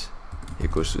radius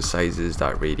equals to sizes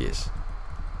dot radius.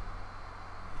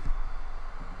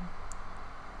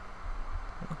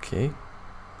 Okay,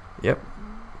 yep,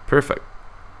 perfect.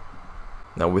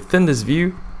 Now within this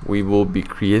view, we will be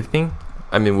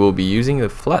we'll be using a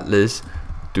flat list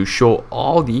to show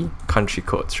all the country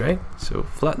codes, right? So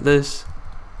flat list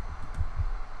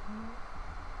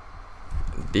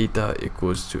data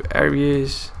equals to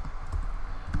areas,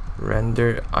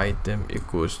 render item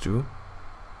equals to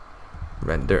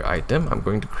render item. I'm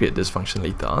going to create this function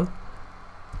later on.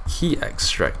 Key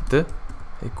extractor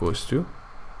equals to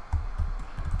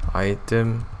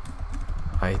item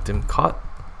card,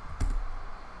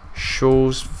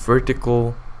 shows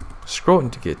vertical scroll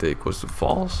indicator equals to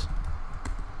false,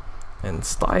 and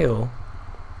style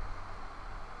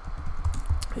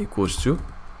equals to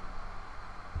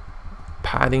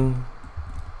padding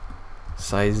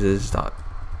sizes dot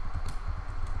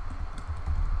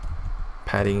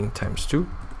padding times 2,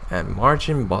 and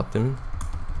margin bottom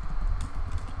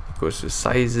equals to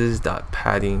sizes dot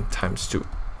padding times 2.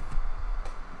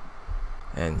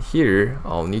 And here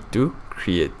I'll need to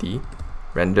create the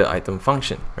render item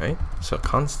function, right? So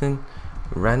constant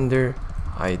render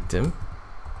item.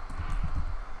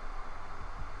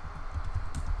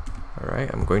 Alright,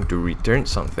 I'm going to return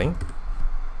something.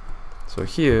 So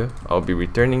here I'll be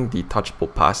returning the touchable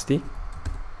opacity.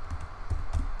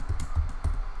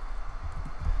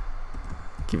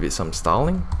 Give it some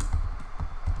styling,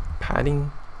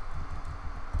 padding,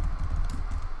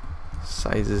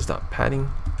 sizes dot padding,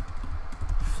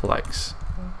 flex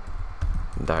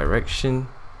direction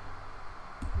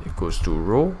equals to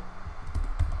row.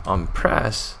 On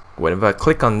press, whenever I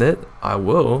click on it, I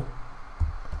will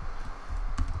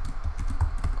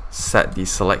set the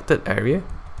selected area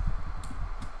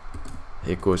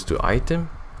equals to item,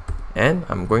 and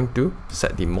I'm going to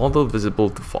set the model visible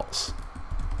to false.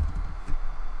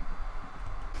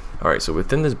 Alright, so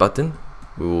within this button,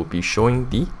 we will be showing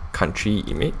the country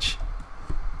image.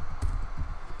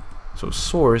 So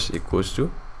source equals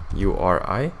to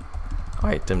URI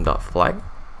item.flag,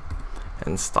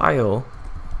 and style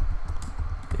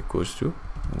equals to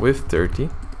width 30,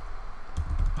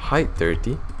 height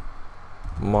 30,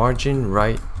 margin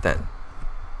right 10.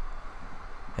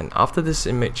 And after this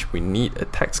image, we need a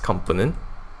text component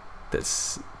that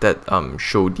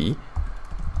show the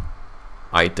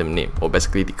item name, or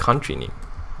basically the country name,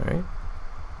 right?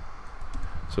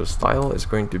 So style is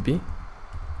going to be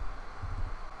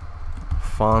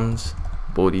fonts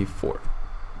body 4.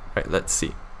 Right, let's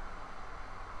see.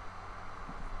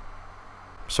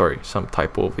 Sorry, some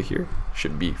typo over here.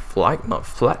 Should be flag, not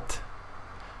flat.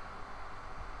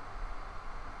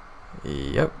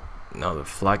 Yep, now the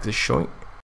flag is showing.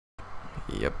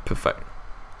 Yep, perfect.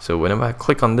 So whenever I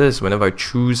click on this, whenever I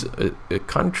choose a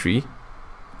country,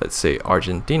 let's say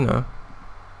Argentina,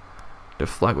 the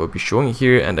flag will be showing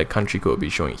here and the country code will be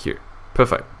showing here.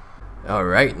 Perfect.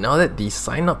 Alright, now that the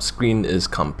sign up screen is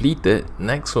completed,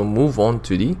 next we'll move on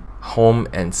to the home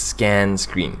and scan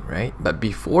screen, right? But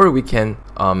before we can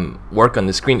work on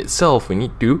the screen itself, we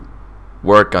need to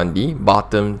work on the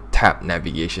bottom tab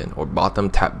navigation or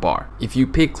bottom tab bar. If you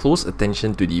pay close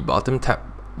attention to the bottom tab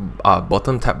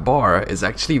bar, is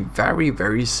actually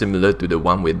very similar to the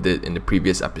one we did in the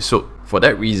previous episode. For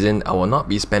that reason, I will not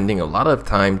be spending a lot of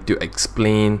time to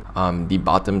explain the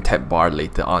bottom tab bar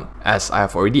later on, as I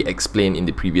have already explained in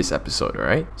the previous episode.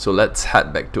 Alright, so let's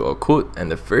head back to our code, and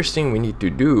the first thing we need to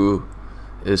do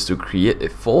is to create a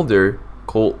folder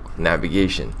called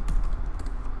navigation.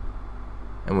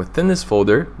 And within this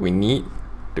folder, we need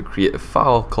to create a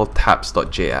file called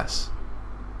tabs.js.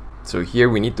 So here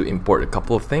we need to import a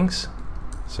couple of things.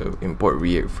 So import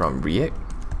React from React,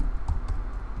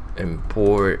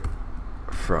 import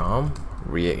from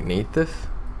React Native.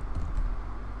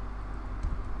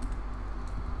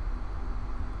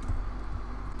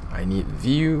 I need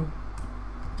view,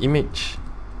 image,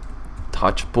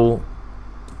 touchable,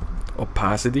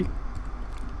 opacity,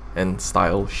 and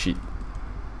style sheet,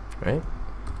 right?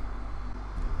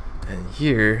 And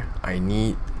here I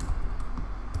need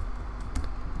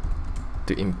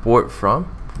to import from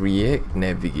React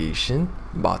Navigation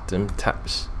bottom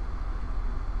tabs.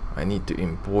 I need to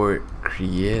import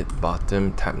create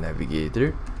bottom tab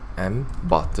navigator and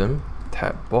bottom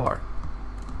tab bar.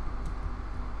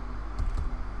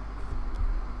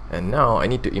 And now I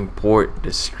need to import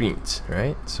the screens,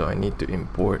 right? So I need to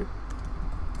import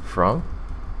from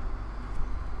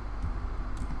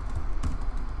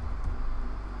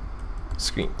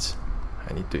screens.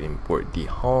 I need to import the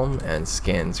home and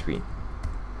scan screen.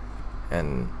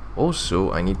 And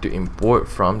also I need to import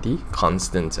from the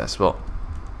constants as well.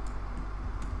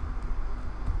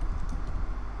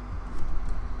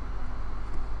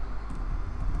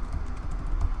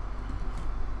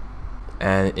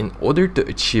 And in order to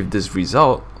achieve this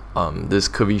result, this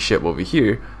curvy shape over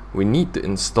here, we need to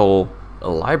install a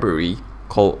library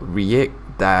called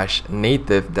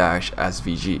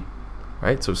React-Native-SVG,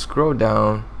 right? So scroll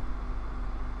down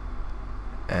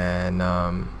and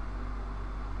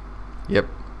yep,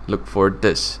 look for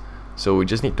this. So we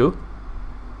just need to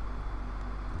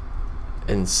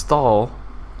install,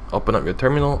 open up your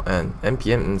terminal and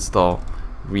npm install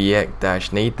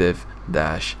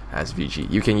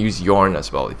React-Native-SVG. You can use yarn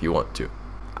as well if you want to.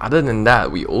 Other than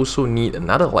that, we also need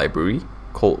another library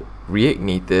called React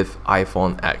Native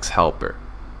iPhone X Helper.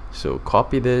 So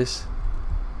copy this,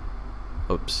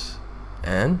 oops,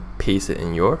 and paste it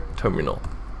in your terminal.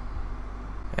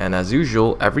 And as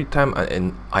usual, every time I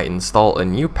install a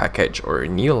new package or a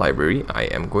new library, I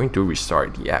am going to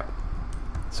restart the app.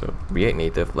 So React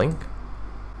Native link,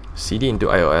 cd into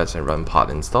iOS and run pod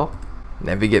install.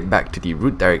 Navigate back to the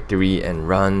root directory and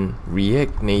run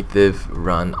React Native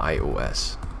run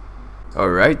iOS.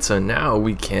 Alright, so now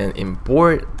we can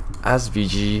import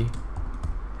SVG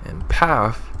and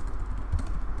path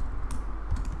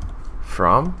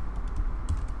from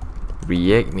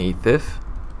React Native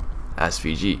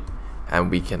SVG,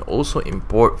 and we can also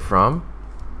import from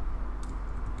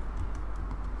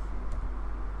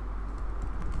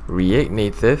React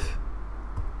Native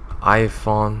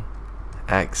iPhone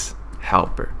X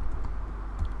Helper.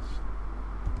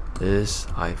 This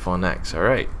iPhone X.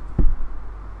 Alright,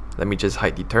 let me just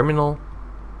hide the terminal,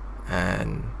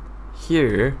 and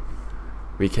here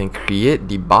we can create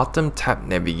the bottom tab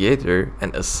navigator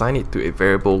and assign it to a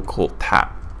variable called tab.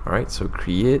 Alright, so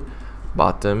create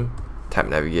bottom tab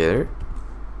navigator,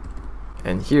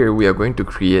 and here we are going to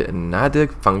create another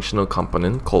functional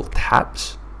component called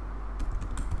tabs.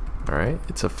 Alright,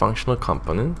 it's a functional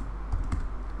component,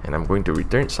 and I'm going to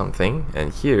return something,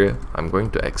 and here I'm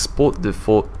going to export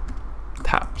default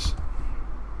tabs.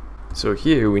 So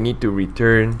here we need to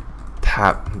return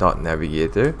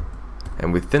tab.navigator,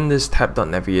 and within this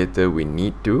tab.navigator we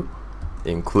need to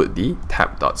include the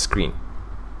tab.screen.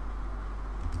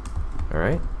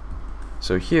 Alright,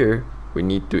 so here we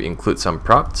need to include some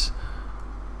props.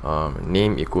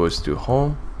 Name equals to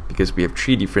home, because we have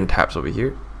 3 different tabs over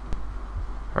here.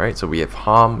 Alright, so we have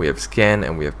home, we have scan,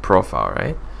 and we have profile,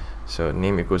 right? So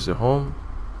name equals to home,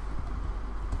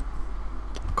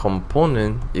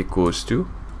 component equals to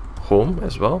home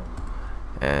as well,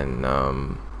 and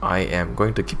I am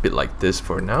going to keep it like this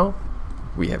for now.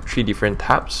 We have 3 different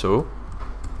tabs, so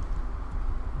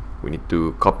we need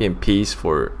to copy and paste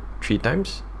for 2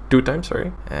 times,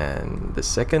 sorry. And the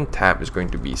second tab is going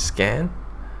to be scan,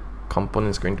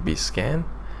 component is going to be scan,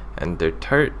 and the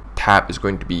third tab is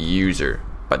going to be user.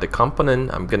 But the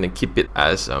component, I'm gonna keep it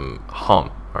as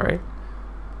home. Alright,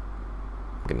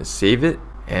 I'm gonna save it,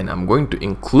 and I'm going to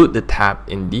include the tab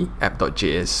in the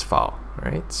app.js file.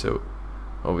 Alright, so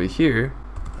over here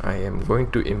I am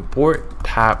going to import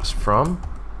tabs from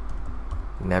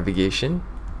navigation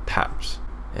tabs,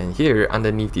 and here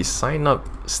underneath the sign up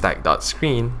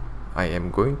stack.screen I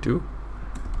am going to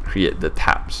create the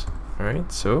tabs. Alright,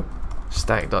 so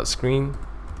stack.screen,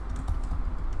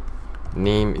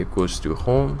 name equals to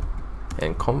home,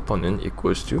 and component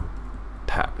equals to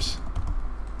tabs.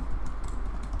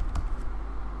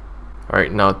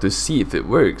 Alright, now to see if it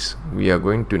works, we are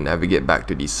going to navigate back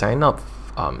to the sign up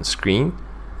screen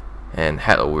and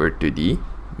head over to the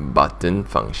button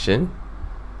function,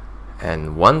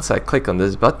 and once I click on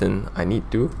this button I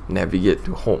need to navigate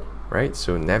to home, right?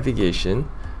 So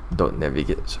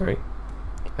navigation.navigate, sorry,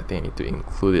 I think I need to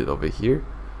include it over here.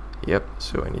 Yep,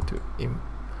 so I need to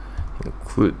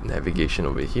include navigation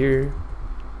over here,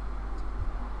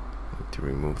 Need to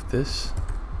remove this.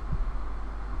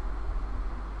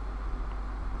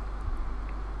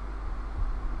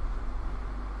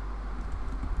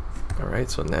 Alright,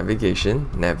 so navigation,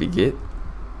 navigate,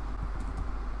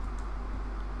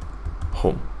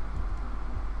 home.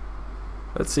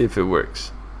 Let's see if it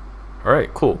works.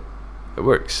 Alright, cool. It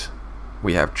works.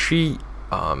 We have three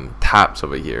tabs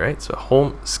over here, right? So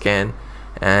home, scan,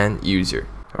 and user.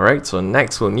 Alright, so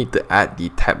next we'll need to add the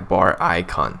tab bar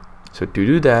icon. So to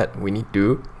do that, we need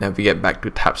to navigate back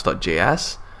to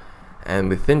tabs.js, and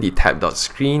within the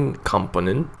tab.screen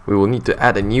component, we will need to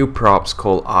add a new props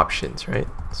called options, right?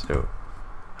 So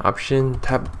option,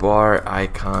 tab bar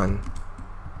icon,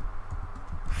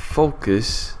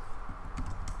 focus,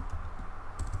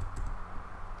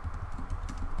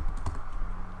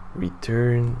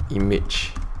 return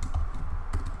image.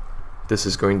 This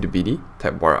is going to be the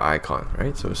tab bar icon,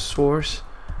 right? So source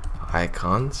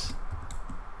icons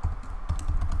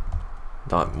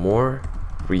dot more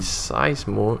resize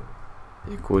mode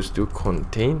equals to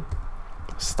contain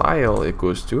style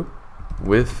equals to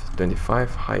width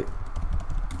 25, height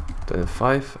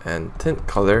 25, and tint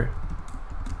color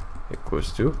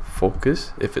equals to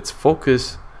focus. If it's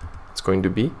focus, it's going to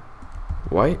be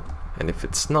white, and if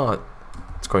it's not,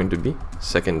 it's going to be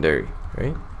secondary,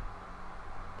 right?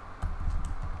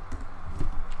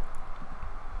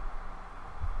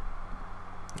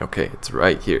 Okay, it's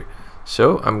right here.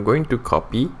 So I'm going to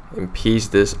copy and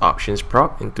paste this options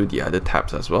prop into the other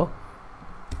tabs as well,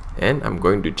 and I'm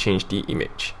going to change the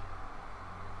image.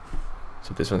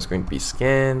 So this one's going to be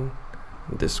scan,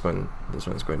 this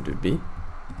one's going to be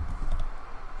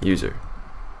user,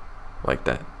 like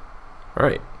that.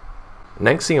 Alright,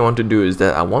 next thing I want to do is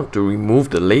that I want to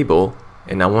remove the label,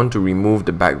 and I want to remove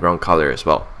the background color as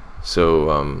well.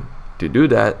 So to do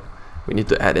that, we need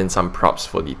to add in some props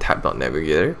for the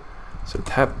tab.navigator. So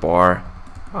tab bar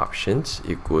options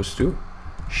equals to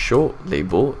show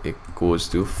label equals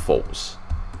to false,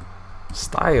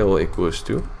 style equals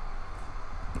to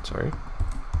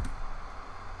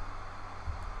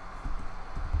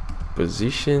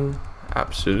position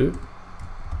absolute,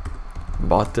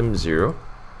 bottom 0,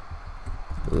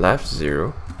 left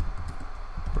 0,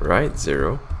 right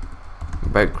 0,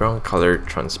 background color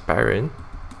transparent,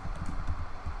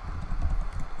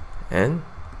 and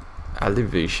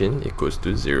elevation equals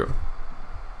to 0.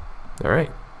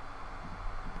 Alright,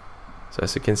 so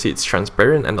as you can see, it's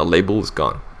transparent and the label is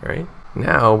gone. Right,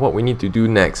 now what we need to do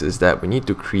next is that we need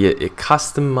to create a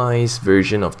customized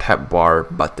version of tab bar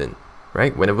button.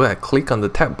 Right, whenever I click on the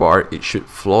tab bar, it should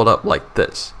float up like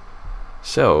this.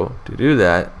 So to do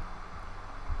that,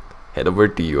 head over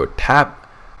to your tab.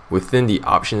 Within the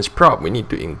options prop, we need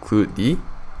to include the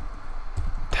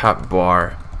tab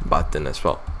bar button as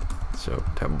well. So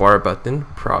tab bar button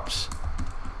props,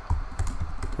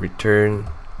 return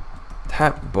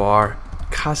tab bar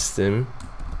custom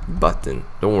button.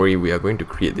 Don't worry, we are going to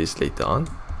create this later on.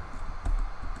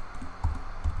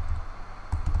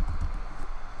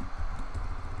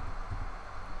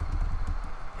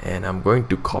 And I'm going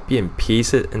to copy and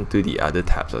paste it into the other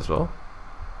tabs as well.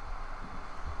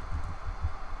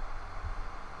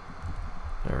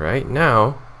 Alright,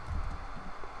 now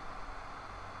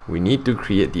we need to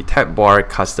create the tab bar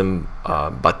custom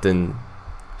button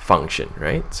function,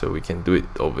 right? So we can do it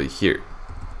over here.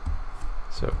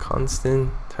 So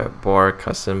constant tab bar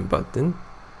custom button,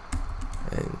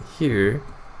 and here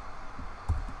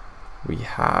we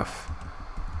have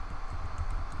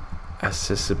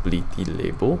accessibility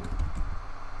label,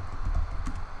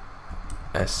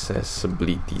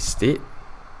 accessibility state,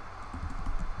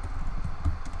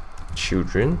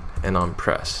 children, and on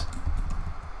press.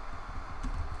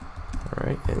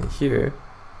 Alright, and here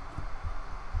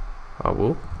I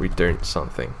will return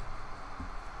something.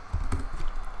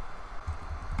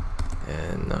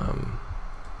 And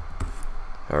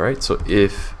alright, so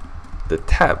if the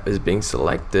tab is being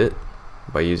selected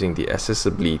by using the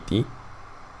accessibility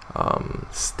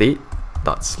state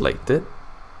dot selected,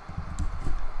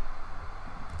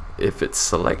 if it's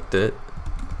selected,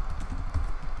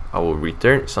 I will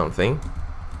return something,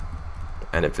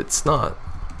 and if it's not,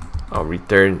 I'll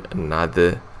return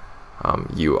another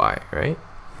UI, right?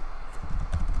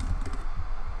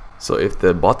 So if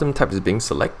the bottom tab is being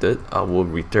selected, I will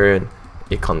return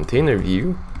a container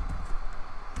view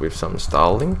with some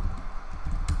styling,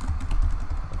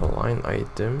 align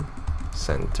item,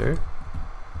 center,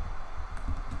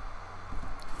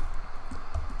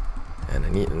 and I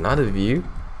need another view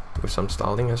with some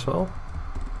styling as well.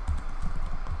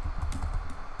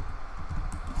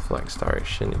 Flex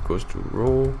direction equals to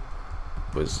row,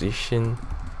 position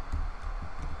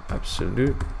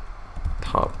absolute,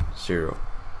 top 0.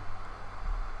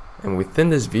 And within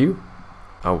this view,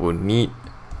 I will need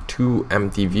 2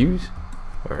 empty views.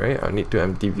 Alright, I need 2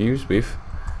 empty views with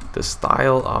the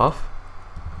style of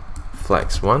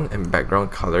flex1 and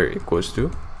background color equals to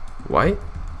white.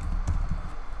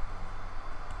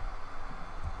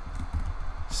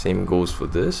 Same goes for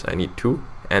this. I need 2.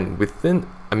 And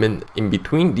in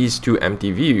between these 2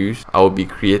 empty views, I will be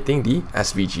creating the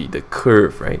SVG, the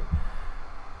curve, right?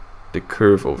 The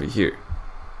curve over here.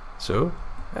 So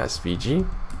SVG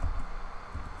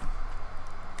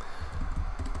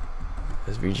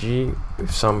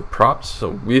with some props. So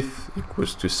width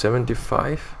equals to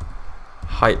 75,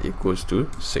 height equals to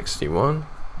 61,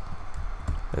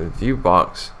 and view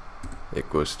box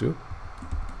equals to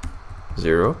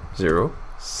 0, 0,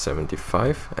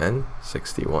 75 and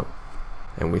 61.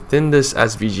 And within this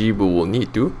SVG, we will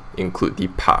need to include the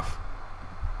path.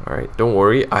 Alright, don't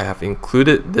worry, I have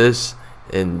included this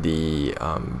in the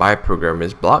by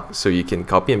programmers block, so you can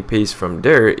copy and paste from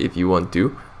there if you want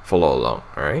to follow along.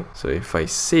 Alright, so if I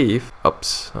save,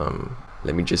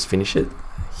 let me just finish it.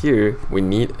 Here we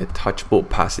need a touchable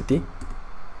opacity.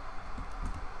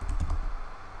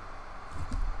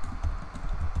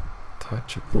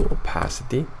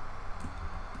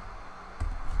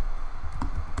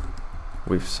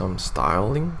 With some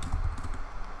styling.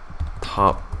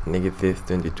 Top negative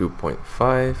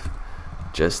 22.5.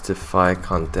 Justify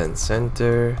content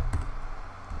center.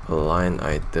 Align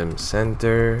item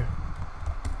center.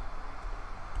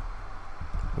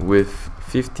 Width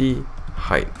 50.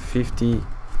 Height 50.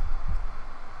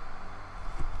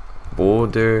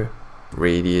 Border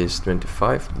radius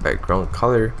 25. Background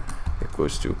color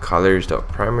equals to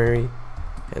colors.primary,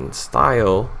 and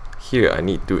style here I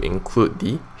need to include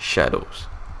the shadows.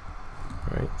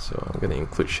 Alright, so I'm gonna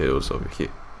include shadows over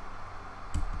here.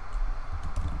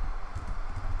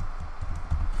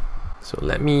 So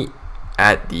let me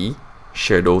add the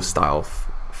shadow style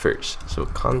first. So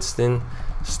constant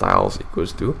styles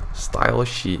equals to style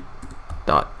sheet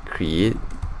dot create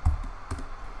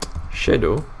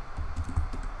shadow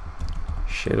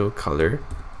color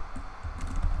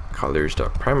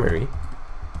colors.primary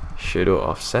shadow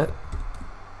offset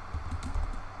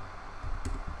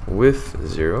width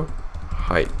 0,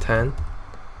 height 10,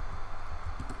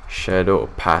 shadow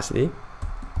opacity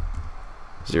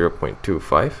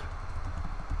 0.25,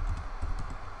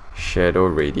 shadow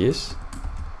radius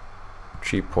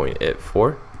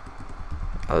 3.84,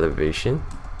 elevation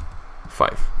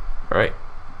 5. Alright,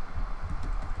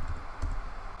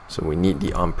 so we need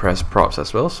the onPress props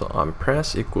as well. So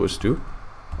onPress equals to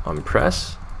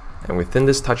onPress, and within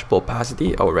this touchable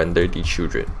opacity I'll render the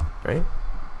children, right?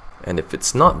 And if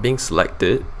it's not being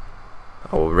selected,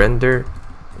 I will render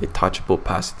a touchable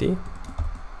opacity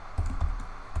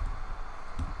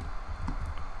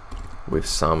with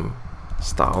some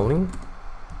styling.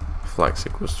 Flex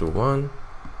equals to 1.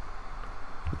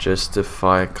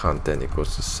 Justify content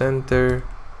equals to center.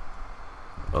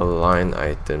 Align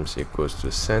items equals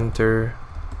to center.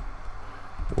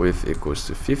 Width equals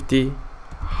to 50.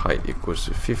 Height equals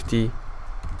to 50.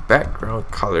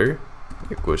 Background color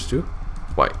equals to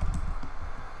white.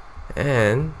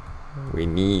 And we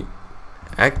need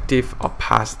active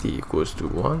opacity equals to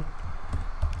 1.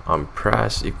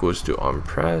 onPress equals to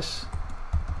onPress.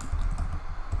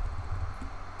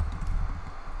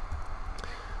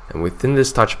 And within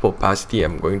this touchable opacity,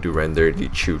 I'm going to render the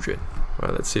children.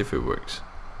 Well, let's see if it works.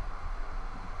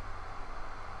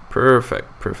 Perfect.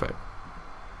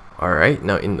 Alright,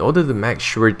 now in order to make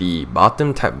sure the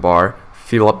bottom tab bar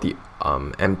fill up the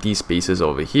empty spaces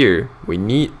over here, we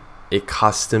need a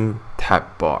custom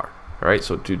tab bar. Alright,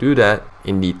 so to do that,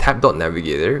 in the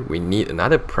tab.navigator, we need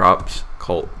another props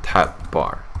called tab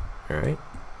bar. Alright,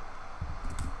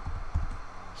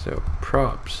 so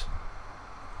props.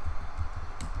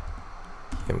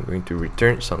 I'm going to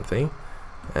return something,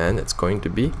 and it's going to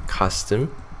be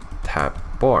custom tab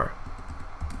bar,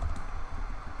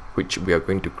 which we are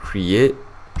going to create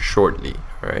shortly.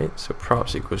 Alright, so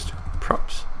props equals to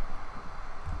props.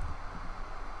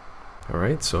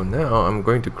 Alright, so now I'm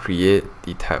going to create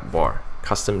the tab bar,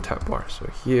 custom tab bar. So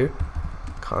here,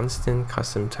 constant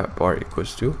custom tab bar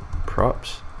equals to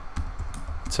props.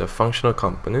 It's a functional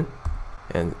component,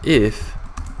 and if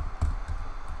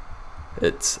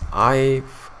it's iPhone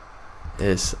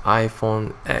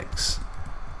X,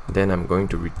 then I'm going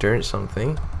to return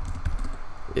something.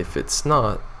 If it's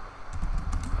not,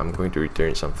 I'm going to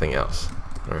return something else.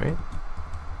 Alright,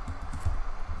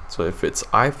 so if it's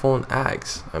iPhone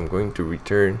X, I'm going to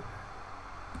return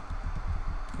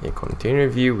a container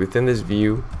view. Within this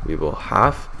view, we will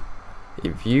have a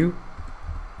view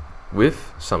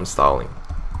with some styling.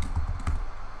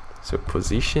 So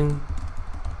position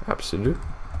absolute,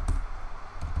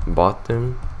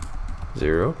 bottom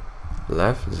 0,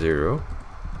 left 0,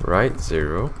 right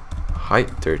 0, height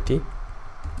 30,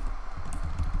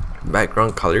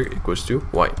 background color equals to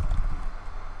white.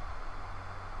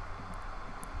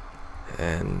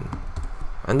 And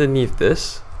underneath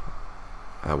this,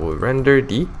 I will render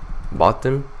the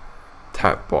bottom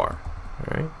tab bar.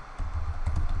 Alright.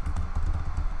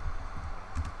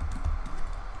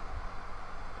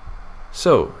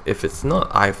 So if it's not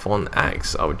iPhone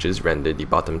X, I'll just render the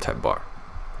bottom tab bar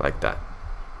like that.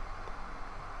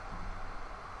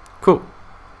 Cool.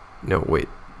 No, wait,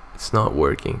 it's not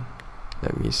working.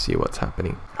 Let me see what's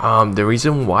happening. The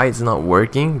reason why it's not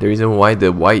working, the reason why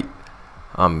the white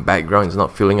background is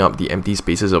not filling up the empty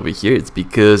spaces over here, it's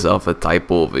because of a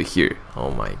typo over here.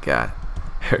 Oh my god.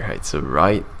 Alright, so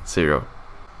right 0.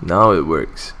 Now it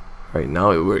works. Right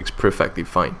now it works perfectly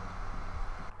fine.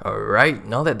 Alright,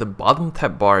 now that the bottom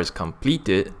tab bar is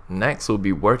completed, next we'll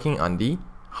be working on the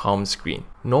home screen.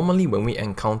 Normally when we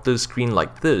encounter a screen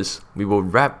like this, we will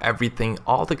wrap everything,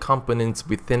 all the components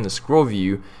within the scroll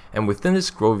view, and within the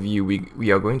scroll view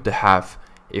we are going to have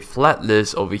a flat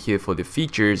list over here for the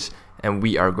features, and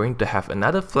we are going to have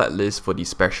another flat list for the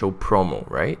special promo,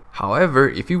 right? However,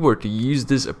 if we were to use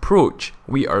this approach,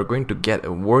 we are going to get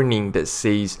a warning that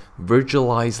says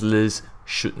virtualized lists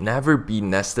should never be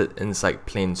nested inside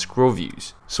plain scroll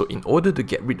views. So in order to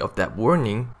get rid of that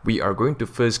warning, we are going to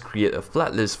first create a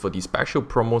flat list for the special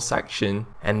promo section,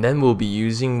 and then we'll be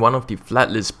using one of the flat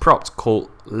list props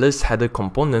called list header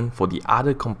component for the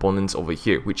other components over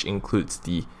here, which includes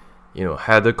the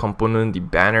header component, the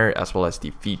banner, as well as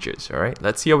the features. Alright,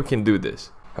 let's see how we can do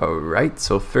this. Alright,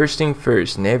 so first thing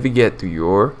first, navigate to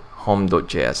your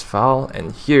home.js file,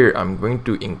 and here I'm going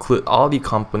to include all the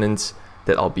components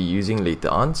that I'll be using later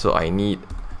on. So I need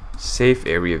safe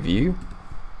area view,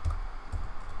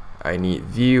 I need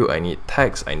view, I need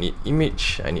text, I need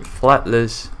image, I need flat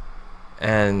list,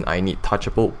 and I need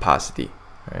touchable opacity.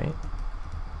 Right?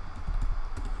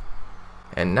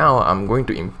 And now I'm going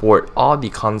to import all the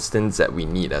constants that we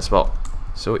need as well.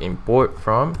 So import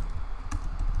from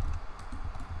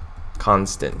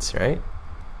constants, right?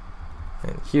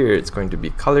 And here it's going to be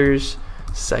colors,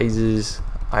 sizes,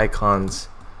 icons,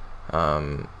 I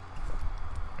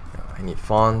need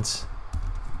fonts,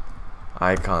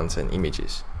 icons, and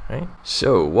images, right?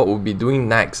 So what we'll be doing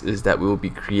next is that we'll be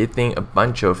creating a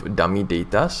bunch of dummy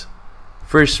datas.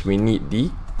 First, we need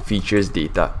the features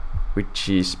data, which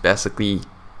is basically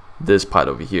this part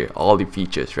over here, all the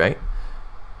features, right?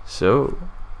 So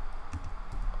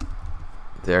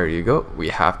there you go, we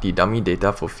have the dummy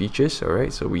data for features. All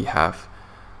right, so we have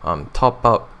top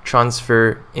up,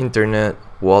 transfer, internet,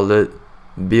 wallet,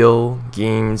 bill,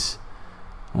 games,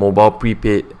 mobile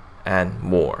prepaid, and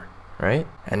more, right?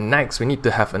 And next we need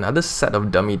to have another set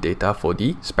of dummy data for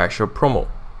the special promo.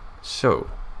 So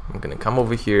I'm gonna come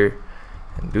over here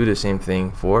and do the same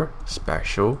thing for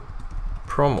special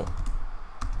promo.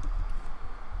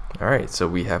 Alright, so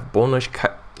we have bonus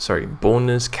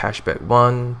cashback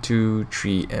 1, 2,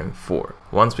 3, and 4.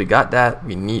 Once we got that,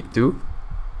 we need to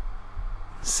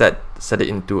set it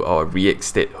into our React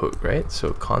state hook, right?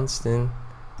 So constant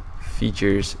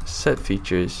features set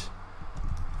features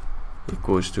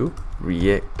equals to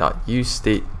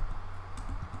react.useState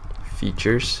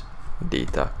features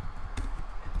data,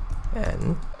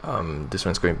 and this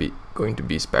one's going to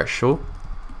be special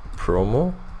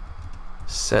promo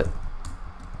set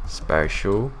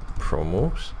special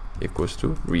promos equals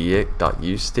to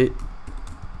react.useState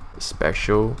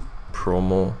special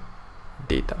promo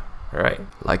data. Alright,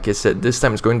 like I said, this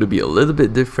time it's going to be a little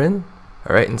bit different.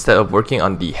 Alright, instead of working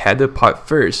on the header part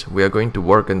first, we are going to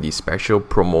work on the special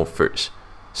promo first.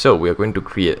 So we are going to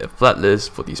create a flat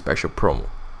list for the special promo.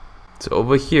 So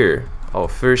over here, I'll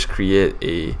first create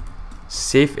a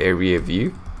safe area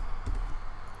view,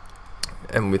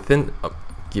 and within,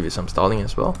 give it some styling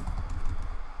as well.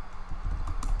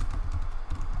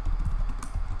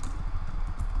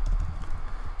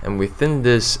 And within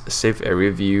this safe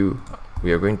area view,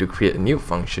 we are going to create a new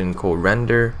function called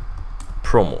render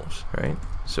promos, right?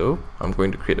 So I'm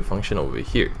going to create a function over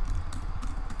here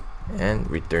and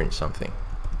return something.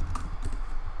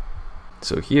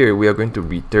 So here we are going to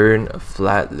return a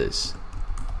flat list,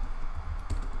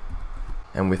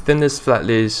 and within this flat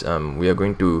list we are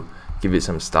going to give it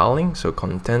some styling. So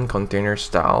content container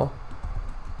style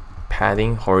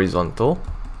padding horizontal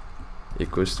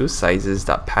equals to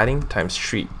sizes.padding times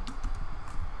 3.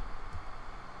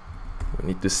 We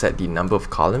need to set the number of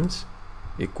columns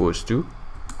equals to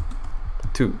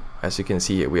 2. As you can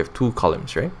see here, we have 2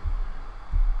 columns, right?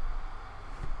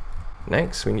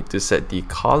 Next, we need to set the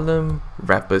column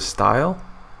wrapper style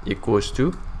equals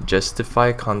to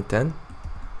justify content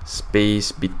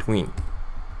space between.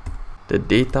 The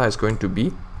data is going to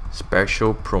be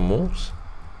special promos.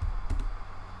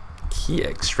 Key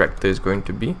extractor is going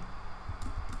to be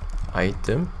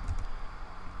item.id.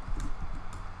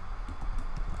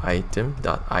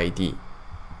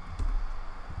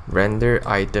 Render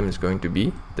item is going to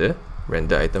be the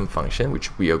render item function,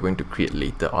 which we are going to create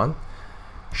later on.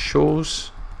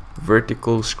 Shows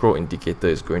vertical scroll indicator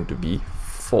is going to be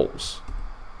false.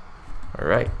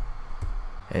 Alright,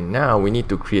 and now we need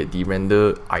to create the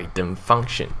render item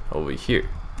function over here.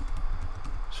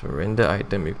 So render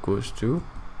item equals to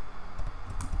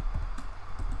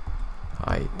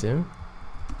item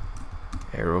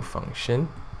arrow function,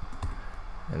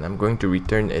 and I'm going to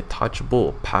return a touchable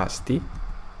opacity,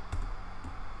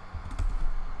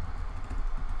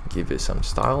 give it some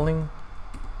styling,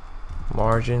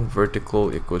 margin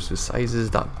vertical equals to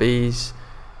sizes.base,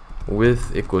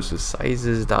 width equals to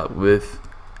sizes.width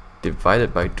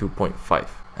divided by 2.5.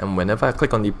 and whenever I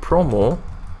click on the promo,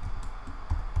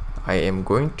 I am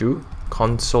going to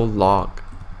console log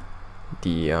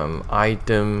the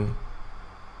item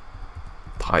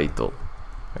title.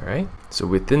 Alright, so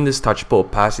within this touchable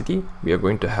opacity, we are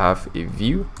going to have a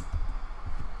view,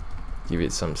 give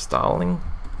it some styling,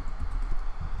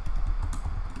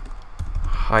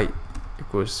 height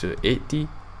equals to 80,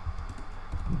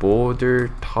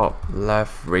 border top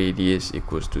left radius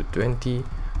equals to 20,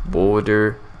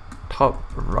 border top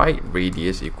right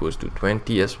radius equals to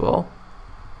 20 as well,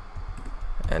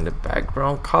 and the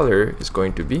background color is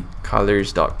going to be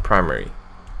colors.primary.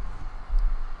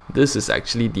 This is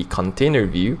actually the container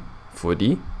view for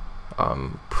the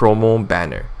promo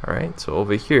banner. Alright, so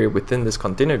over here within this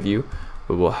container view,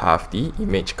 we will have the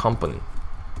image component,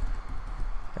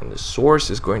 and the source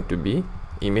is going to be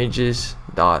images.promo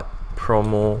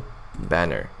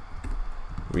banner.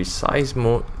 Resize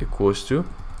mode equals to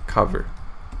cover.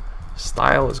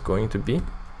 Style is going to be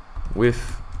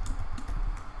width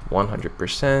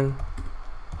 100%,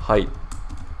 height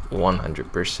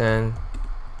 100%,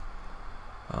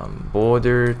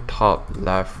 border top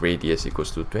left radius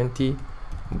equals to 20,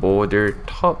 border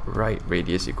top right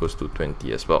radius equals to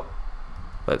 20 as well.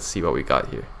 Let's see what we got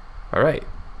here. Alright,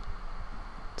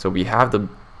 so we have the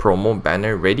promo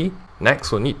banner ready.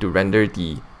 Next we'll need to render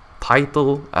the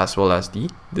title as well as the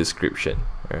description.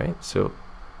 Alright, so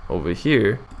over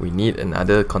here we need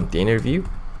another container view.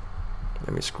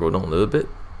 Let me scroll down a little bit.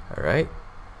 Alright,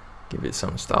 give it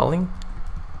some styling,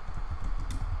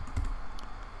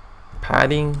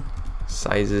 padding,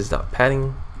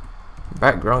 sizes.padding,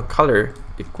 background color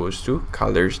equals to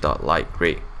colors.light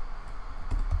gray,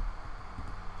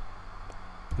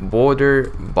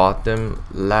 border bottom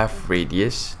left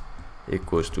radius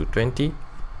equals to 20,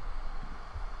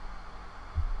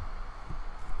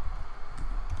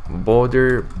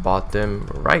 border bottom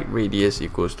right radius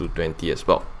equals to 20 as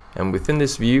well. And within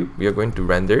this view, we are going to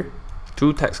render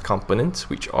two text components,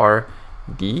 which are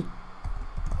the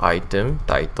item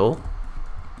title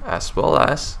as well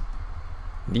as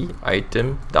the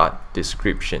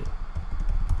item.description.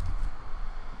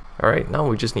 Alright, now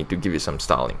we just need to give it some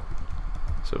styling.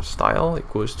 So style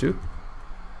equals to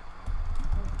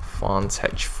fonts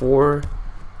h4,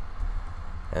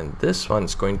 and this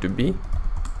one's going to be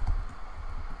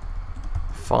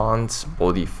fonts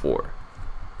body 4.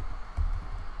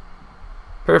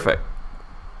 Perfect.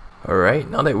 Alright,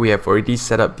 now that we have already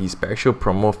set up the special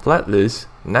promo flat list,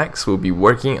 next we'll be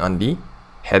working on the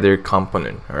header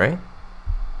component. Alright,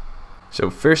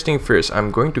 so first thing first, I'm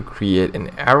going to create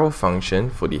an arrow function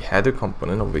for the header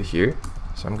component over here.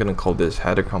 So I'm going to call this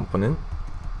header component,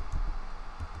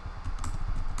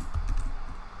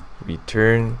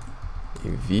 return a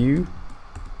view,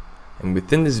 and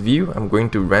within this view I'm going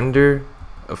to render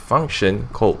a function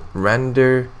called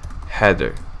render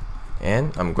header,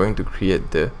 and I'm going to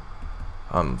create the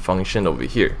function over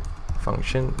here,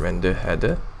 function render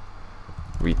header,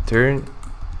 return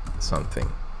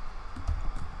something.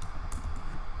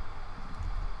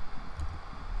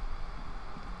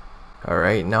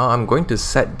 Alright, now I'm going to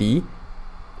set the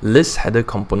list header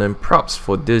component props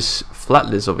for this flat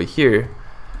list over here,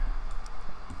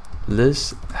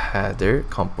 list header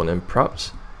component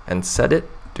props, and set it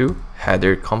to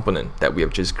header component that we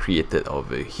have just created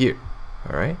over here.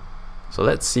 Alright, so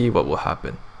let's see what will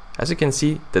happen. As you can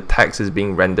see, the text is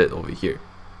being rendered over here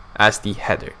as the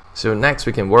header. So next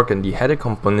we can work on the header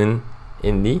component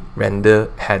in the render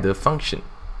header function.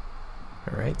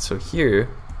 Alright, so here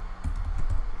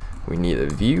we need a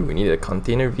view, we need a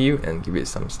container view, and give it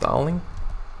some styling.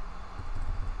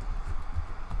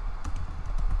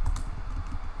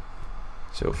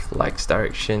 So flex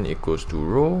direction equals to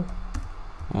row,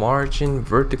 margin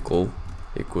vertical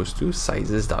equals to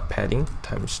sizes.padding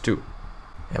times 2.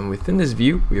 And within this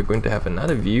view, we are going to have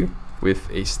another view with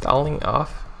a styling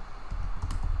of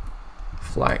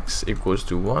flex equals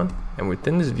to 1. And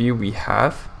within this view, we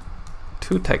have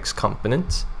two text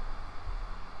components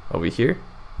over here.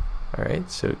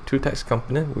 Alright, so two text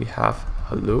component, we have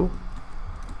hello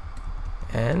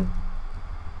and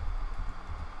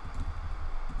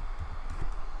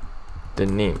the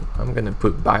name. I'm gonna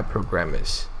put by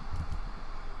programmers.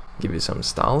 Give it some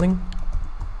styling.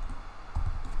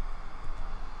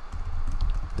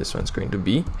 This one's going to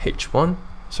be H1,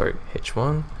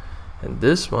 and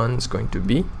this one's going to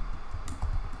be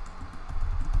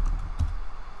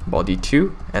body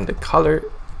 2, and the color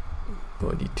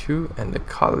body 2, and the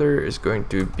color is going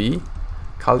to be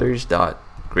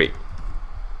colors.gray.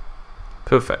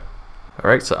 Perfect.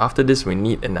 Alright, so after this we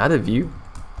need another view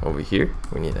over here.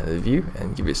 We need another view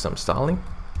and give it some styling.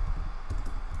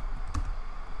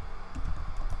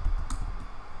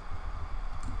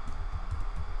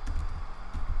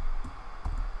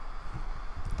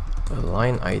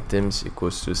 Align items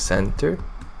equals to center.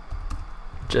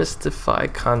 Justify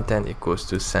content equals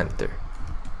to center.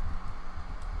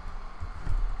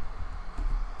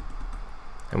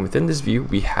 And within this view,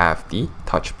 we have the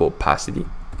touchable opacity.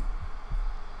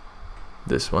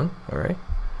 This one, alright.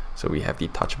 So we have the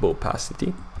touchable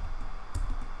opacity.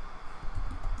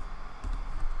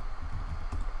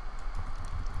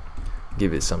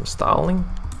 Give it some styling.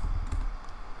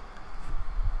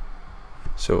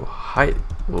 So height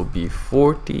will be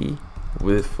 40,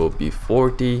 width will be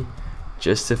 40,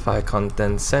 justify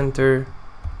content center,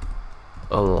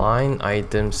 align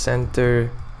item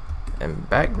center, and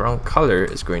background color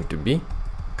is going to be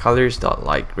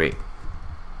colors.light gray.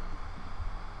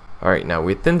 Alright, now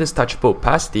within this touchable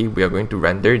opacity, we are going to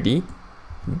render the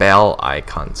bell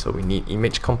icon. So we need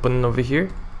image component over here.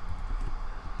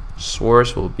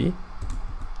 Source will be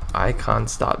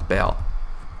icons.bell.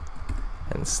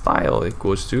 And style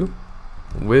equals to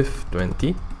width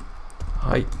 20,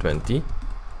 height 20,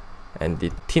 and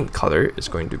the tint color is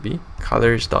going to be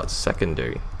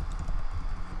colors.secondary.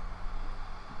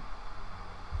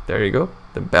 There you go,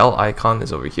 the bell icon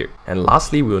is over here. And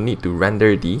lastly, we'll need to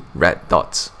render the red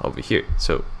dots over here.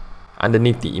 So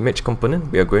underneath the image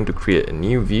component, we are going to create a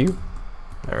new view.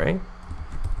 Alright,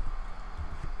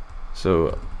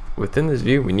 so within this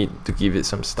view, we need to give it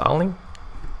some styling.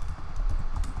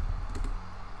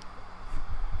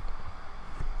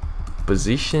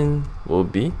 Position will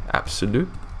be absolute,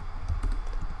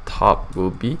 top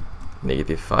will be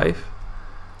 -5,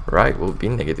 right will be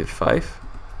 -5,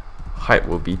 height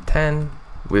will be 10,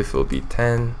 width will be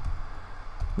 10,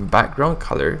 background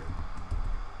color,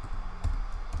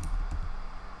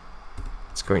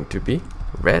 it's going to be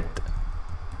red,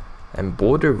 and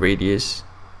border radius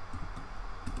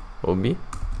will be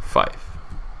 5.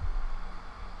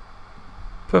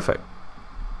 Perfect.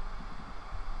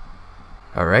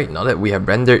 Alright, now that we have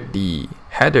rendered the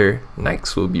header,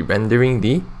 next we'll be rendering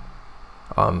the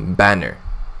banner.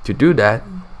 To do that,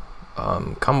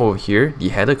 come over here, the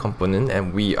header component,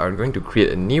 and we are going to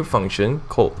create a new function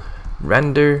called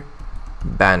render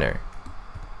banner.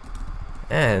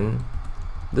 And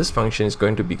this function is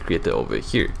going to be created over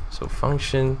here. So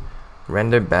function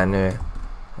render banner,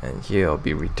 and here I'll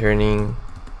be returning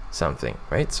something,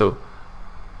 right? So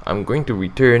I'm going to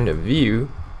return a view.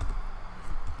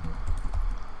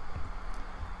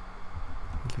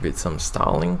 Give it some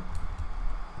styling.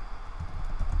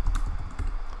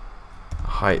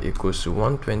 Height equals to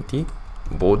 120,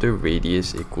 border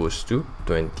radius equals to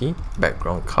 20,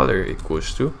 background color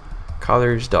equals to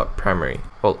colors.primary.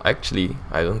 Well, actually,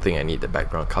 I don't think I need the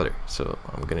background color, so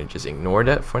I'm gonna just ignore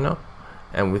that for now.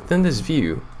 And within this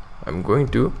view, I'm going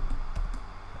to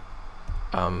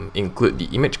include the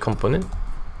image component.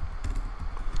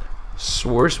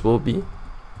 Source will be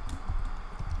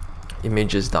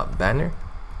images.banner.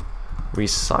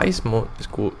 Resize mode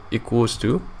equals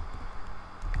to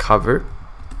cover.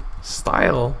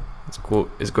 Style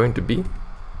is going to be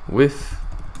width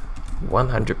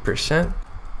 100%,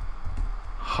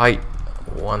 height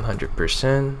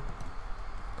 100%,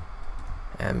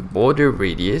 and border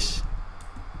radius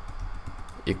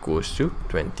equals to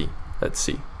 20. Let's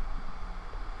see.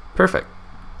 Perfect.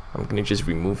 I'm gonna just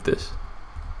remove this.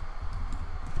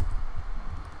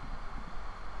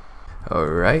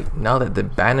 Alright, now that the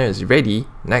banner is ready,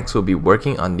 next we'll be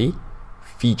working on the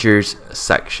features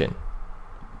section.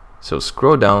 So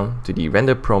scroll down to the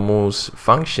render promos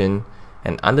function,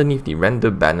 and underneath the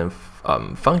render banner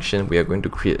function, we are going to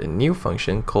create a new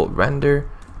function called render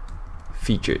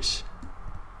features.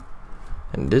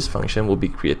 and this function will be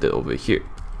created over here.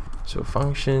 So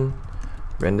function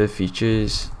render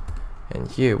features,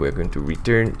 and here we're going to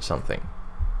return something.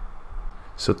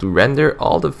 So to render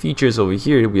all the features over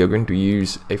here, we are going to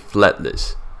use a flat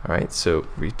list. Alright, so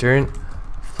return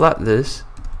flat list.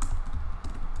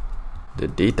 The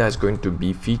data is going to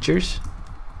be features.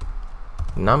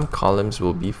 Num columns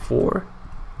will be 4.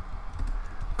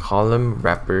 Column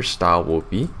wrapper style will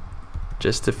be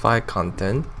justify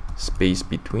content space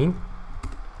between.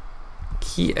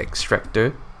 Key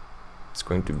extractor is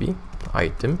going to be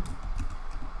item.id.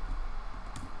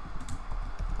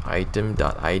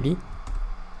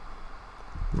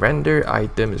 Render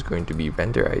item is going to be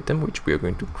render item, which we are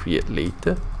going to create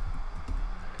later.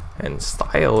 And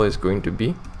style is going to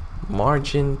be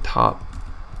margin top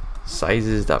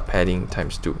sizes.padding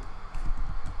times 2.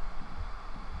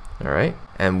 Alright,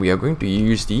 and we are going to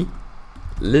use the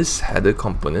list header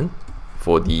component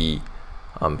for the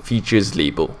features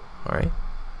label. Alright,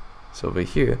 so over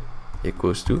here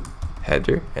equals to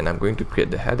header, and I'm going to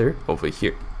create the header over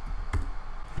here.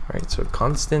 Alright, so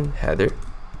constant header,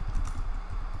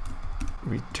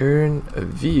 return a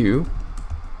view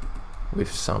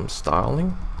with some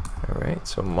styling. Alright,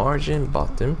 so margin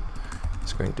bottom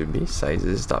is going to be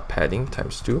sizes.padding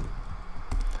times 2,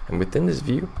 and within this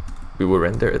view we will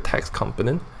render a text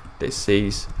component that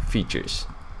says features.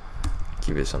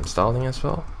 Give it some styling as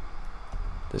well.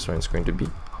 This one is going to be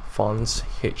fonts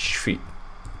h3.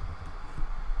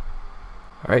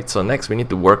 Alright, so next we need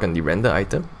to work on the render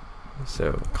item.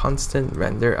 So constant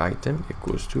render item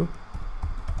equals to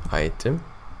item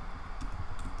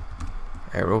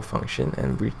arrow function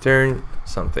and return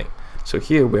something. So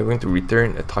here we're going to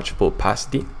return a touchable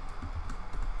opacity.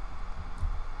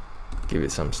 Give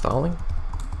it some styling.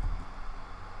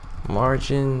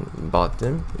 Margin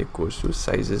bottom equals to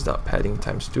sizes.padding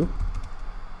times 2.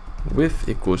 Width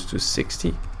equals to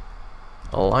 60.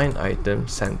 Align item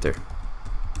center.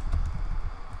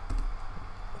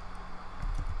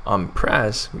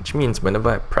 Press, which means whenever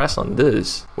I press on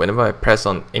this, whenever I press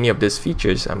on any of these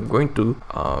features, I'm going to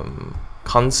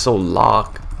console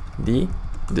log the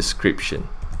description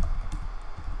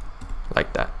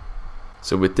like that.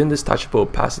 So within this touchable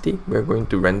opacity, we're going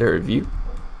to render a view.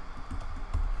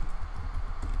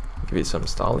 Give it some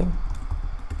styling.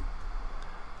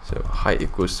 So height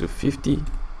equals to 50,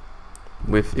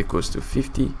 width equals to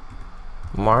 50,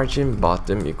 margin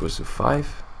bottom equals to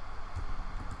 5,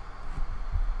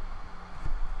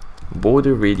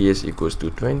 border radius equals to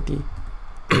 20,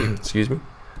 excuse me,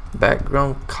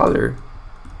 background color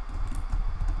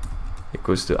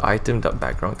equals to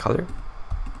item.background color,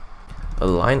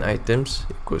 align items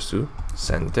equals to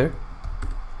center,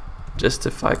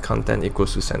 justify content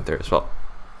equals to center as well.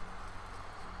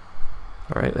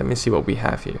 Alright, let me see what we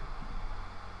have here.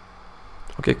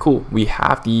 Okay, cool. We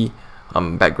have the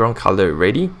background color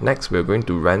ready. Next, we're going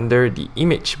to render the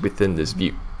image within this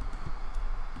view.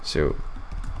 So,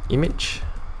 image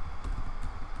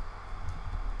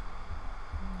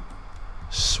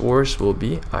source will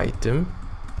be item.icon.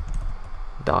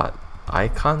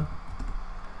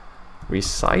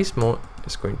 Resize mode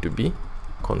is going to be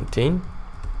contain,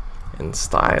 and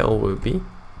style will be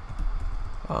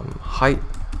height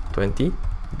 20,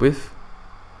 width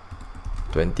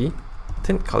 20,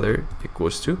 tint color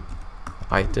equals to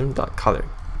item.color.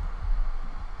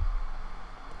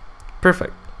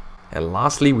 Perfect. And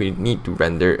lastly, we need to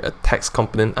render a text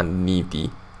component underneath the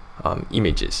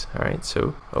images. Alright,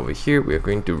 so over here we are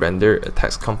going to render a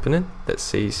text component that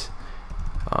says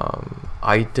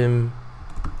item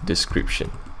description.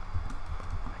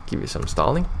 Give it some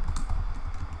styling.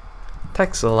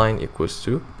 Text align equals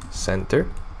to center.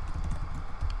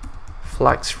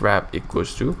 Flex wrap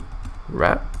equals to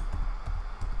wrap,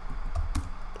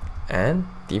 and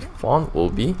the font will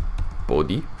be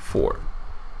body 4.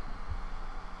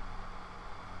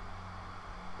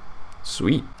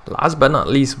 Sweet. Last but not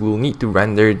least, we'll need to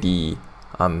render the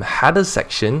header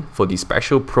section for the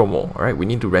special promo. Alright, we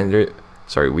need to render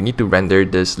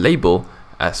this label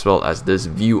as well as this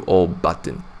view all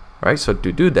button. Alright, so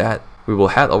to do that, we will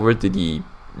head over to the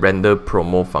render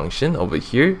promo function over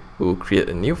here. We will create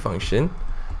a new function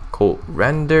called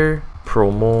render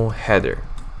promo header.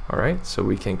 Alright, so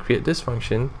we can create this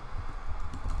function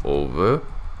over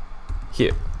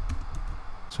here.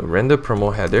 So render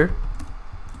promo header,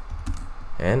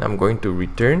 and I'm going to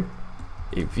return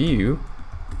a view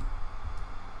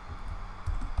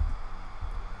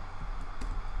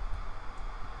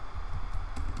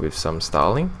with some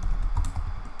styling.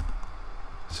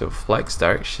 So flex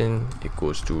direction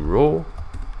equals to row,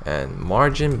 and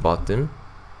margin bottom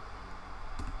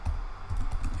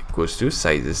equals to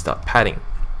sizes.padding.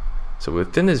 So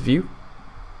within this view,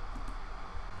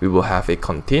 we will have a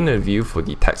container view for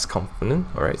the text component.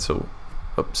 Alright, so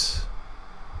oops.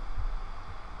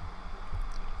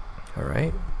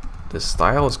 Alright, the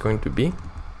style is going to be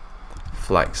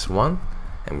flex1,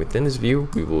 and within this view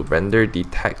we will render the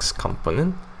text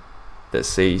component that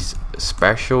says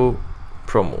special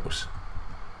promos,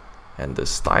 and the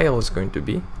style is going to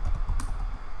be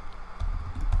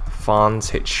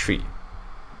fonts h3.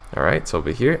 Alright, so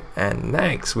over here, and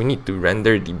next we need to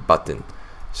render the button.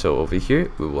 So over here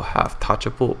we will have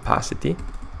touchable opacity,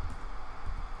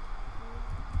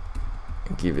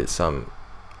 give it some,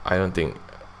 I don't think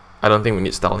we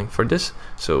need styling for this.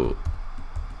 So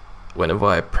whenever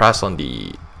I press on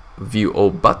the view all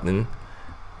button,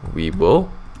 we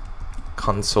will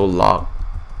console log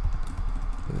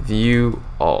view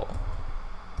all.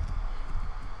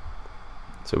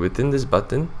 So within this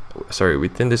button, sorry,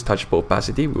 within this touchable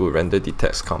opacity, we will render the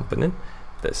text component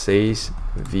that says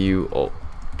view all.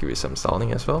 Give it some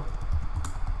styling as well.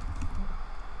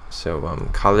 So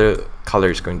color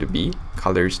is going to be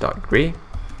colors.gray,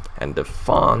 and the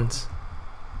fonts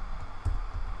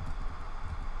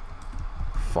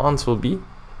will be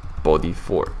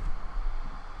body4.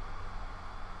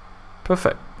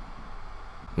 Perfect.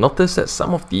 Notice that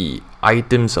some of the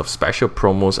items of special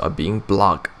promos are being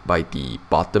blocked by the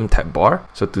bottom tab bar.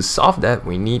 So to solve that,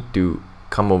 we need to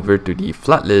come over to the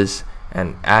flat list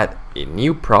and add a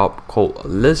new prop called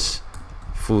list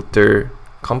footer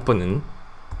component,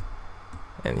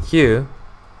 and here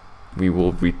we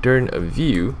will return a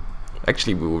view.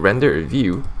 Actually, we will render a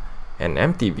view, an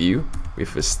empty view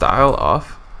with a style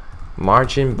of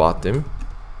margin bottom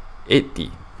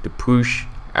 80 to push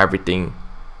everything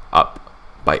up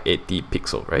by 80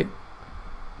 pixel, right?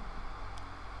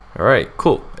 Alright,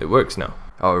 cool, it works now.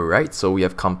 Alright, so we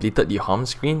have completed the home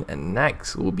screen, and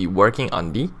next we'll be working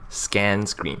on the scan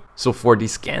screen. So for the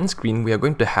scan screen, we are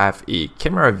going to have a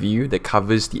camera view that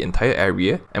covers the entire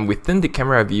area, and within the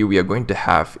camera view we are going to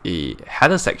have a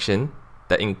header section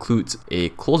that includes a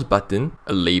close button,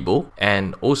 a label,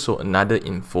 and also another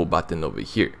info button over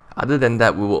here. Other than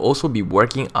that, we will also be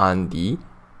working on the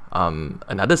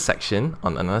another section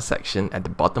at the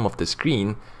bottom of the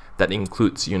screen that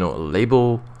includes, you know, a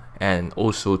label and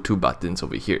also two buttons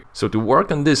over here. So to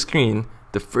work on this screen,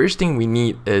 the first thing we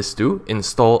need is to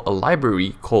install a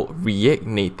library called React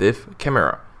Native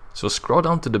Camera. So scroll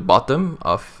down to the bottom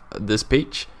of this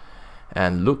page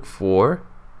and look for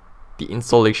the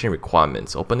installation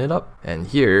requirements. Open it up, and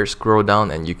here scroll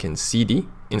down and you can see the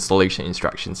installation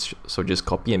instructions. So just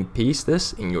copy and paste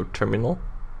this in your terminal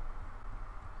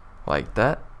like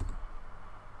that.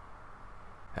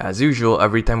 As usual,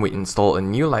 every time we install a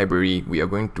new library, we are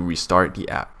going to restart the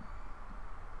app.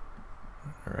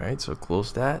 Alright, so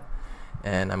close that,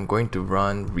 and I'm going to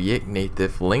run React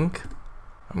Native link.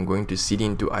 I'm going to cd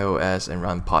into iOS and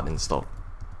run pod install.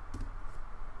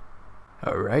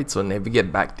 Alright, so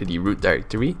navigate back to the root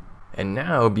directory, and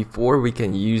now before we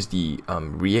can use the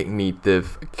React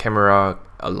Native camera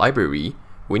library,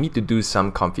 we need to do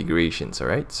some configurations.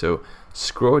 Alright, so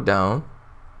scroll down,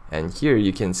 and here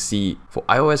you can see for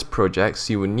iOS projects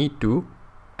you will need to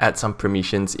add some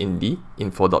permissions in the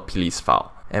info.plist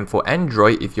file. And for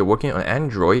Android, if you're working on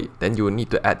Android, then you will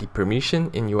need to add the permission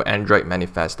in your Android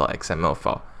manifest.xml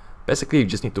file. Basically, you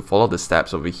just need to follow the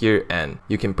steps over here and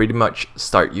you can pretty much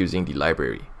start using the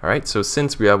library. Alright, so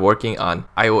since we are working on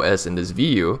iOS in this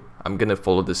video, I'm gonna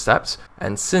follow the steps.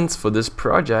 And since for this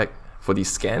project, for the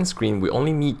scan screen, we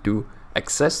only need to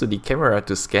access to the camera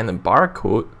to scan a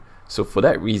barcode. So for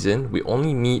that reason, we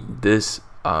only need this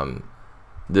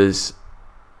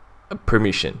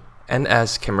permission,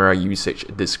 NS camera usage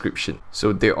description.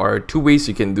 So there are two ways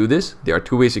you can do this. There are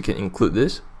two ways you can include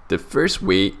this. The first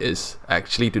way is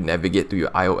actually to navigate to your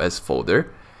iOS folder,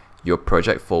 your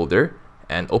project folder,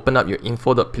 and open up your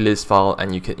info.plist file,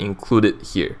 and you can include it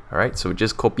here. Alright, so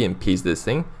just copy and paste this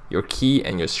thing, your key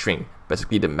and your string,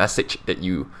 basically the message that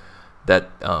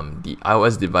the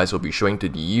iOS device will be showing to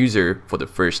the user for the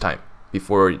first time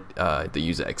before the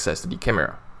user access to the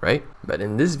camera, right? But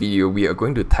in this video, we are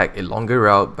going to tag a longer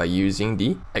route by using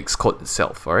the Xcode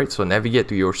itself. Alright, so navigate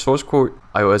to your source code,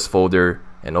 iOS folder,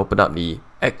 and open up the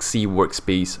XC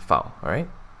workspace file. Alright,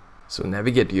 so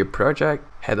navigate to your project,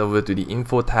 head over to the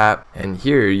info tab, and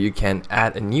here you can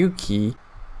add a new key,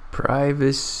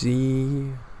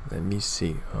 privacy. Let me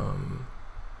see.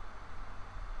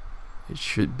 It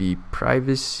should be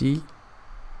privacy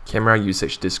camera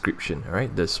usage description.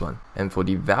 Alright, this one. And for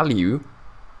the value,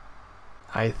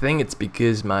 I think it's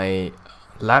because my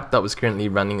laptop is currently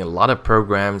running a lot of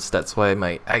programs. That's why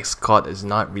my Xcode is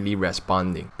not really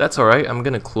responding. That's alright, I'm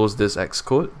gonna close this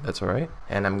Xcode, that's alright.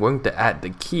 And I'm going to add the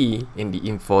key in the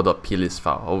info.plist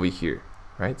file over here.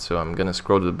 Right, so I'm gonna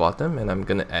scroll to the bottom and I'm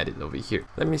gonna add it over here.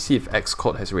 Let me see if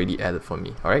Xcode has already added for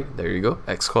me. Alright, there you go.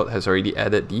 Xcode has already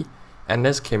added the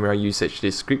NS camera usage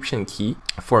description key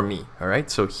for me. Alright,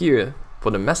 so here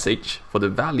for the message, for the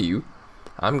value,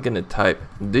 I'm gonna type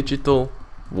digital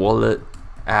wallet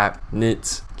app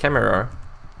needs camera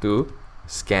to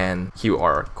scan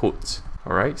QR codes.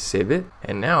 Alright, save it.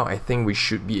 And now I think we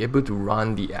should be able to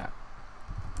run the app.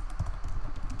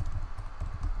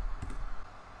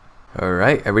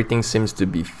 Alright, everything seems to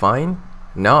be fine.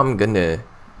 Now I'm gonna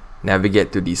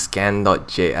navigate to the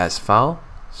scan.js file.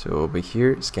 So over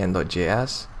here,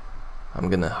 scan.js. I'm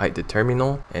gonna hide the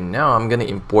terminal. And now I'm gonna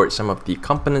import some of the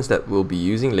components that we'll be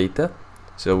using later.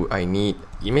 So I need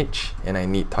image and I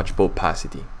need touchable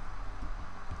opacity.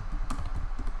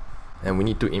 And we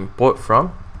need to import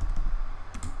from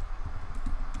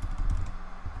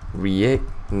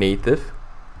React Native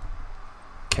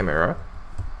camera.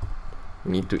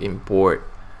 We need to import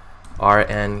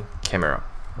RN camera,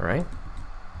 right?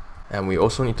 And we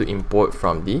also need to import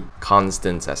from the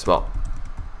constants as well.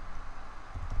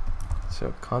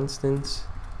 So constants,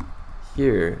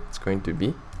 here it's going to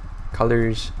be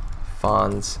colors,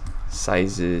 fonts,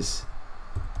 sizes,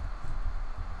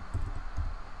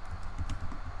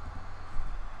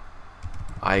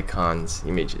 icons,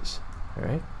 images, all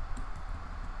right?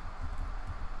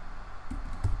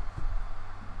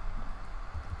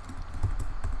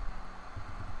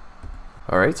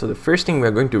 Alright, so the first thing we're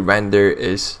going to render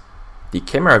is the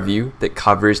camera view that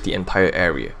covers the entire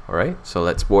area. Alright, so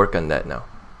let's work on that now.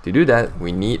 To do that,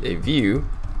 we need a view,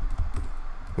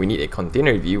 we need a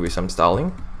container view with some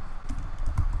styling.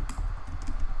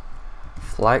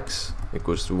 Flex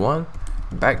equals to 1,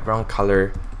 background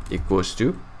color equals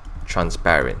to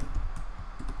transparent.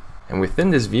 And within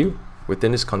this view,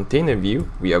 within this container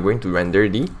view, we are going to render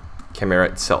the camera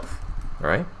itself.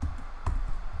 Alright.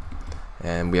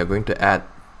 And we are going to add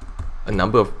a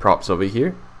number of props over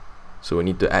here. So we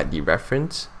need to add the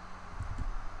reference.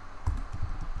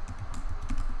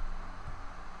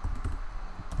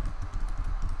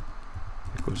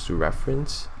 Equals to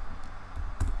reference.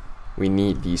 We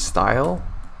need the style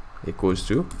equals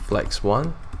to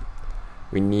flex1.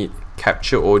 We need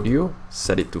capture audio,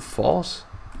 set it to false.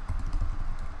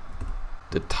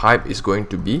 The type is going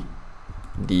to be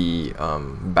the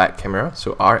back camera,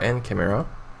 so RN camera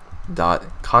dot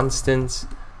constants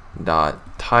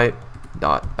dot type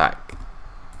dot back,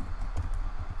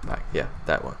 yeah,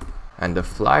 that one. And the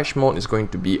flash mode is going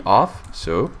to be off,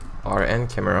 so RN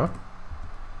camera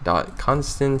dot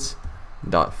constants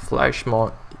dot flash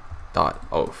mode dot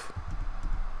off.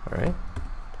 All right,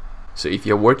 so if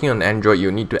you're working on Android,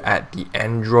 you need to add the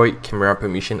Android camera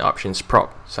permission options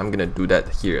prop. So I'm gonna do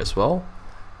that here as well,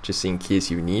 just in case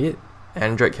you need it.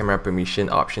 Android camera permission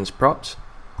options props.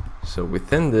 So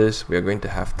within this, we are going to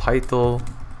have title,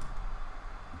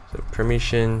 so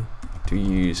permission to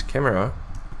use camera,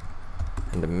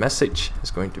 and the message is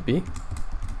going to be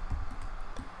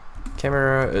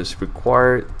camera is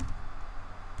required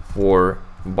for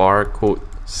barcode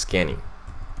scanning.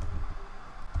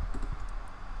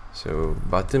 So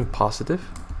button positive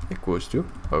equals to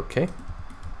OK,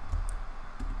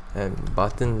 and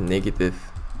button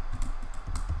negative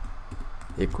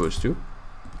equals to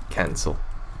cancel.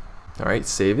 Alright,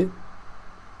 save it.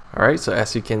 Alright, so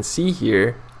as you can see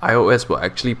here, iOS will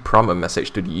actually prompt a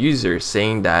message to the user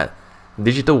saying that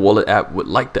Digital Wallet app would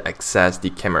like to access the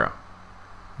camera.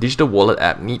 Digital Wallet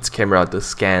app needs camera to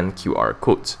scan QR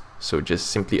codes. So just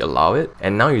simply allow it,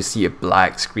 and now you see a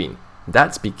black screen.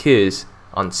 That's because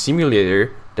on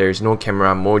simulator, there is no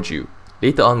camera module.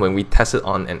 Later on, when we test it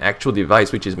on an actual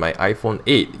device, which is my iPhone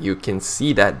 8, you can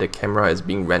see that the camera is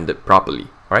being rendered properly.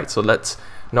 Alright, so let's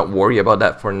not worry about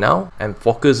that for now and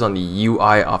focus on the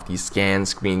UI of the scan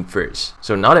screen first.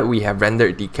 So now that we have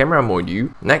rendered the camera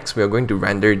module, next we are going to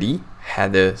render the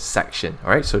header section.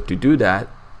 Alright, so to do that,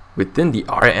 within the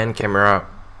RN camera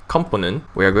component,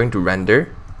 we are going to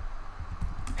render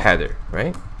header,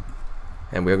 right?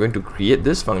 And we are going to create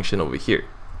this function over here.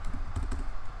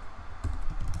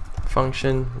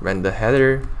 Function render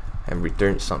header and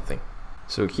return something.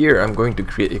 So here I'm going to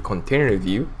create a container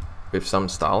view with some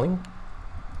styling.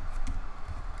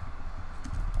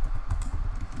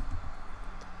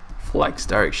 Flex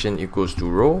direction equals to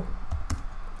row.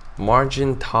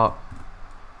 Margin top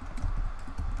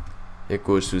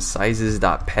equals to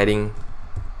sizes.padding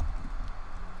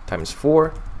times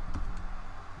 4.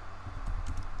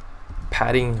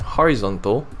 Padding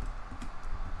horizontal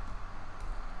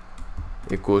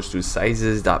equals to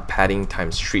sizes.padding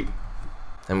times 3.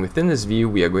 And within this view,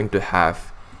 we are going to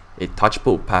have a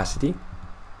touchable opacity.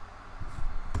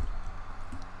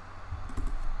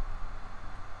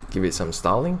 Give it some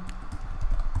styling.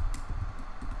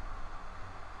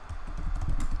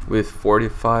 With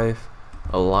 45,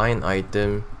 align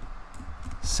item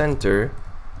center,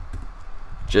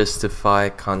 justify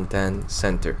content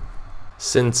center.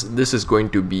 Since this is going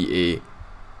to be a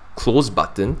close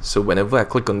button, so whenever I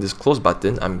click on this close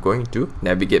button, I'm going to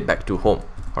navigate back to home.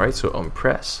 Alright, so on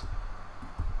press,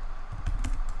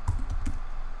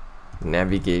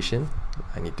 navigation,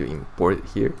 I need to import it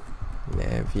here,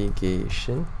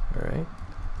 navigation, alright,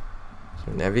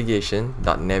 so navigation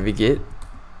dot navigate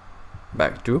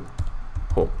back to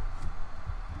home.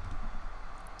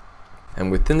 And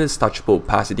within this touchable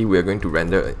opacity, we are going to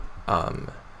render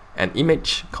an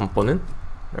image component.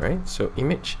 Alright, so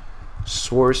image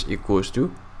source equals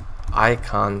to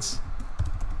icons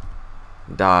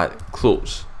dot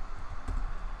close,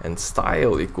 and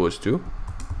style equals to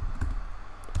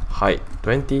height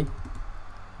 20,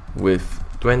 width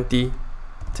 20,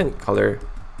 tint color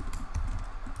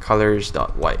colors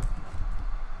dot white.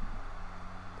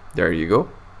 There you go.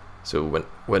 So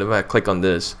whenever I click on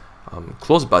this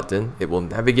close button, it will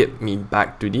navigate me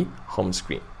back to the home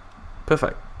screen.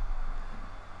 Perfect.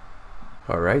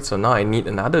 Alright, so now I need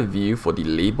another view for the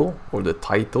label or the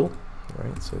title.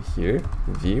 Alright, so here,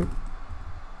 view,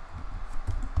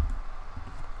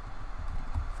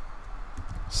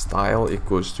 style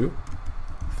equals to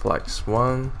flex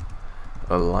 1,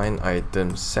 align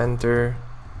item center,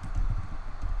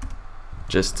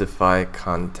 justify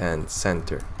content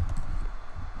center.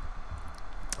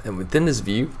 And within this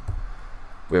view,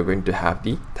 we're going to have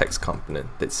the text component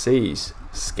that says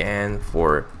scan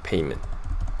for payment.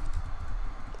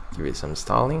 Give it some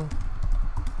styling.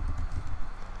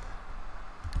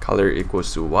 Color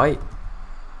equals to white,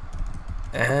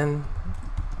 and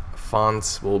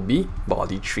fonts will be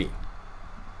body tree.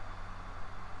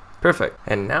 Perfect.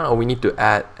 And now we need to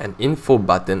add an info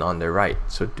button on the right.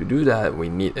 So to do that, we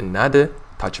need another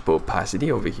touchable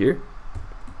opacity over here.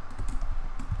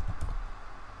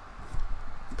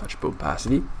 Touchable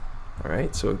opacity.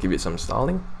 Alright, so give it some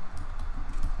styling.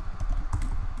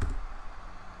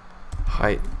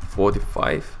 Height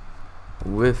 45,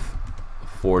 width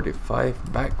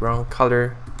 45, background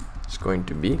color is going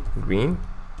to be green.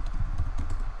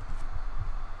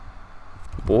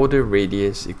 Border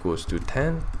radius equals to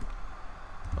 10.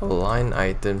 Align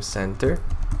item center,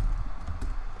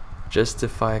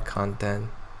 justify content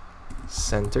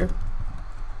center.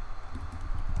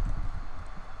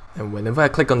 And whenever I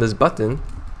click on this button,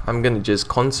 I'm gonna just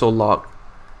console log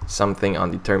something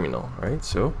on the terminal, right?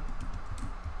 So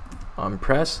on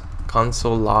press,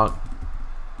 console log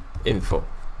info.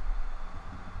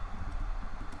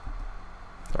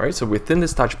 Alright, so within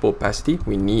this touchable opacity,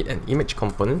 we need an image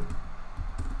component.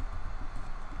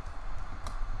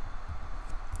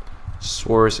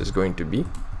 Source is going to be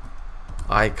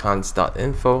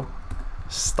icons.info.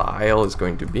 Style is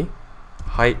going to be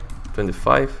height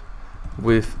 25,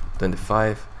 width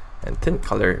 25, and tint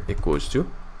color equals to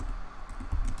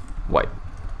white.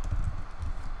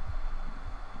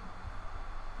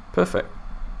 Perfect.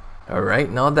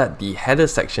 Alright, now that the header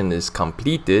section is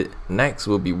completed, next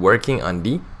we'll be working on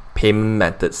the payment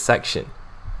method section.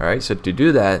 Alright, so to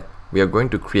do that, we are going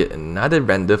to create another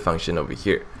render function over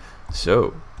here.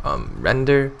 So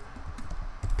render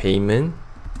payment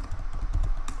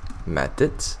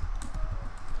methods,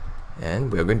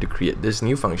 and we're going to create this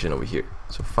new function over here.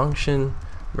 So function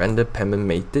render payment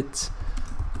methods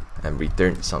and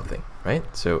return something, right?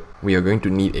 So we are going to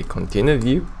need a container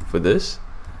view for this.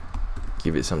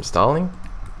 Give it some styling.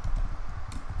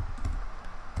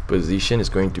 Position is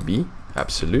going to be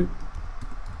absolute.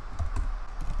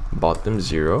 Bottom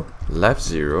 0, left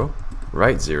 0,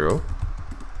 right 0.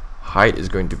 Height is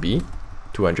going to be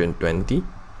 220.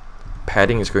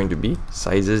 Padding is going to be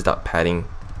sizes.padding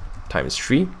times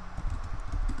 3.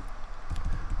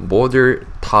 Border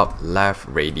top left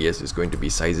radius is going to be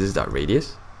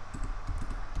sizes.radius.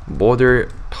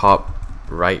 Border top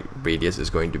right radius is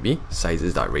going to be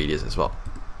sizes.radius as well.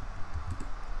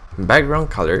 Background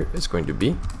color is going to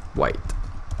be white.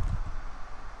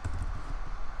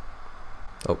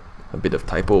 Oh, a bit of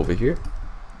typo over here.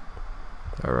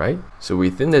 Alright, so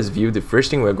within this view, the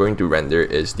first thing we're going to render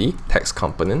is the text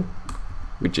component,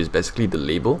 which is basically the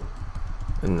label.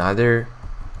 Another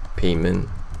payment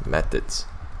methods.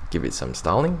 Give it some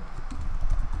styling.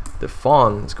 The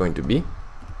font is going to be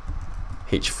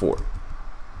H4.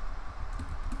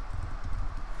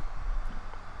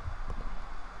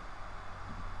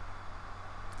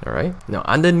 Alright, now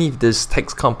underneath this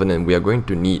text component, we are going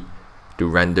to need to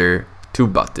render two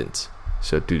buttons.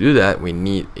 So to do that, we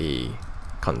need a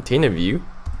container view.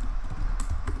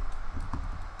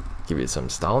 Give it some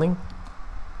styling.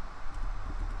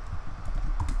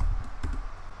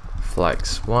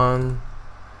 Flex 1,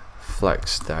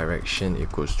 flex direction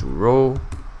equals to row,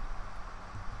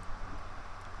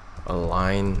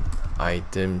 align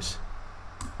items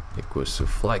equals to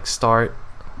flex start,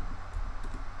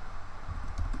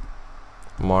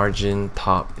 margin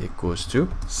top equals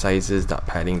to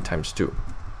sizes.padding times 2.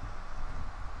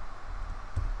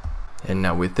 And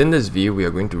now within this view, we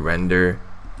are going to render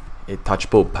a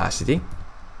touchable opacity.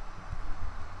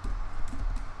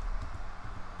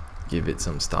 Give it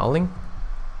some styling.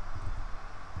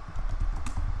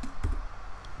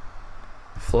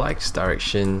 Flex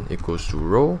direction equals to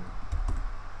row,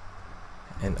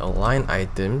 and align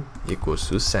item equals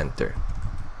to center.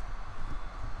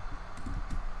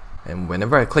 And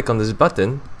whenever I click on this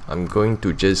button, I'm going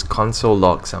to just console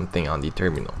log something on the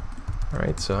terminal.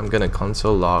 Alright, so I'm gonna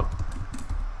console log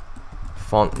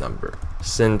font number,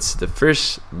 since the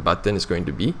first button is going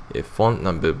to be a font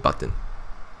number button.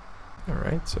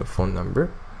 Alright, so font number,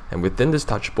 and within this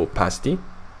touchable opacity,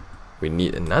 we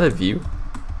need another view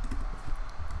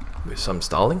with some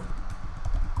styling.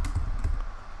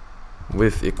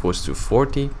 Width equals to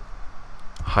 40,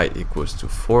 height equals to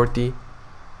 40,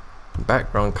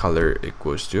 background color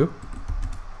equals to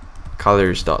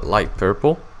colors.light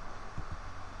purple,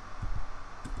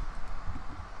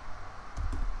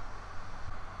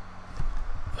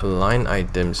 align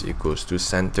items equals to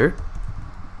center,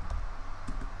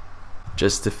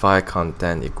 justify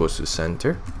content equals to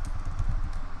center,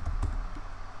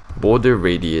 border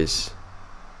radius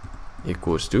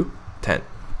equals to 10.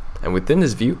 And within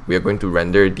this view, we are going to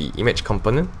render the image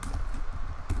component.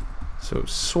 So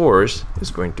source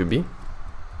is going to be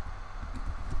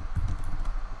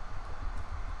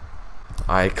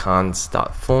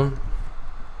icons.font,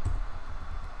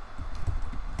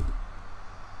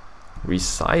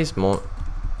 resize mode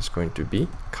is going to be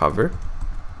cover,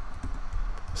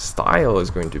 style is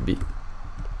going to be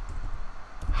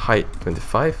height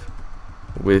 25,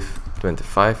 width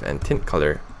 25, and tint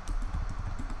color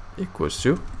equals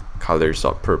to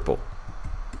colors.purple.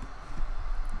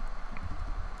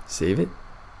 Save it,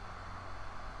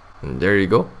 and there you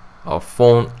go, our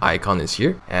font icon is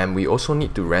here. And we also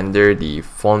need to render the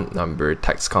font number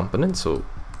text component, so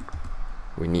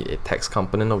we need a text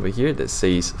component over here that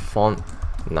says font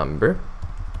number.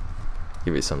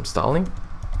 Give it some styling.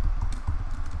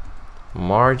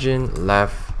 Margin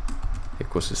left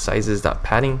equals to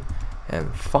sizes.padding,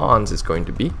 and fonts is going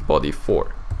to be body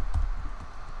 4.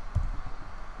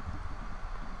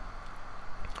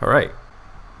 Alright,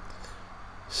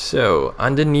 so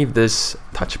underneath this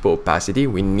touchable opacity,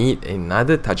 we need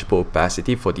another touchable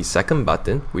opacity for the second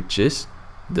button, which is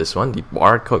this one, the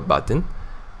barcode button.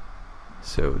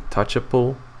 So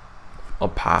touchable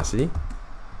opacity,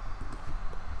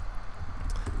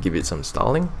 give it some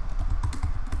styling.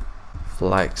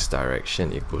 Flex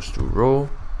direction equals to row,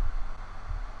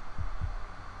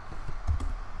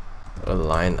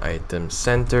 align item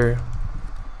center,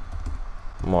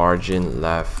 margin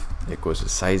left equals to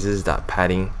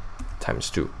sizes.padding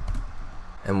times 2.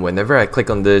 And whenever I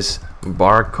click on this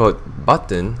barcode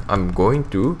button, I'm going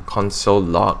to console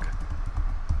log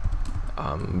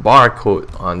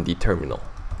barcode on the terminal.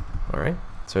 Alright,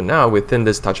 so now within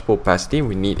this touchable opacity,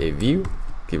 we need a view.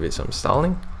 Give it some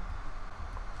styling.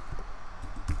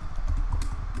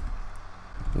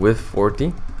 Width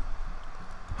 40,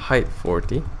 height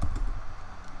 40,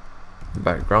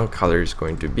 background color is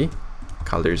going to be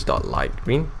colors.light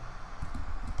green,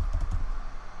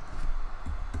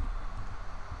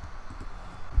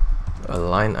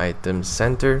 align item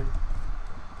center,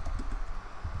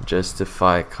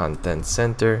 justify content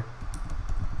center,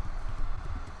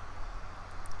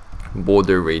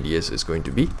 border radius is going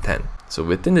to be 10. So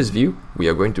within this view, we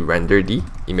are going to render the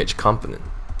image component.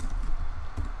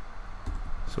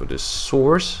 So the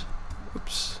source,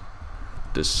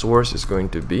 the source is going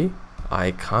to be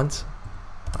icons.barcode,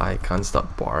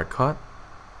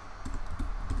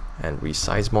 and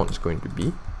resize mode is going to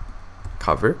be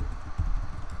cover.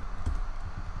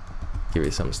 Give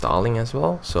it some styling as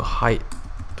well. So height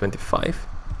 25,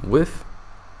 width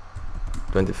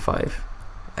 25,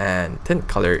 and tint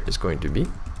color is going to be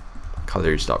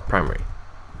colors.primary.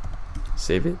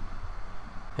 Save it,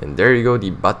 and there you go, the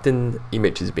button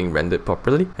image is being rendered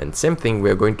properly. And same thing, we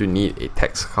are going to need a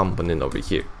text component over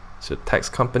here. So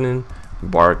text component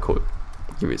barcode,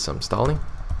 give it some styling.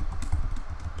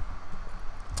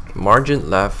 Margin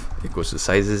left equals to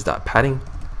sizes.padding,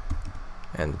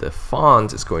 and the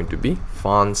font is going to be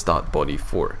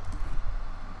fonts.body4.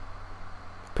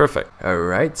 Perfect.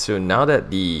 Alright, so now that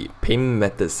the payment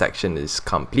method section is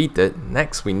completed,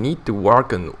 next we need to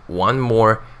work on one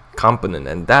more component,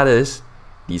 and that is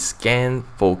the scan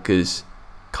focus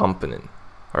component.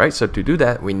 Alright, so to do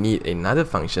that, we need another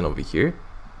function over here.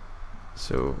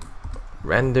 So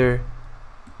render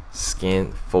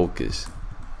scan focus,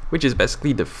 which is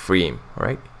basically the frame,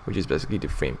 right? Which is basically the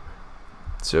frame.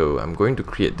 So I'm going to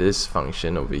create this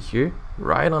function over here,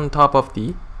 right on top of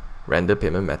the render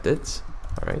payment methods.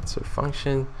 Alright, so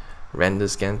function render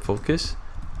scan focus,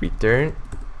 return.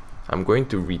 I'm going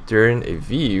to return a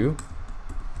view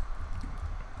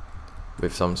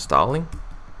with some styling.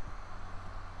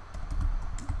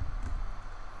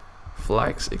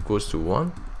 Flags equals to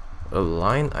 1,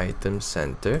 align item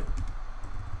center,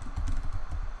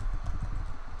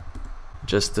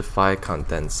 justify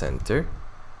content center,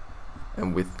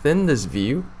 and within this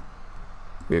view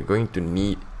we're going to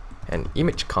need an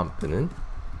image component.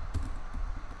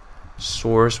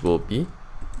 Source will be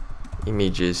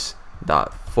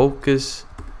images.focus,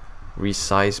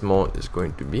 resize mode is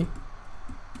going to be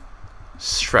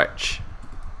stretch,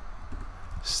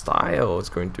 style is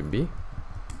going to be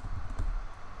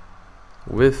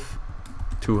width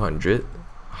 200,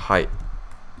 height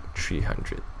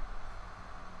 300.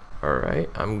 Alright,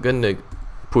 I'm gonna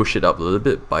push it up a little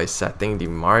bit by setting the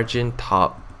margin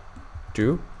top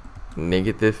to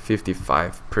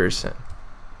 -55%.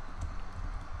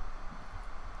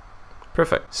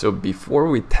 Perfect. So before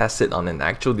we test it on an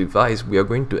actual device, we are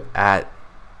going to add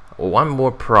one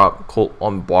more prop called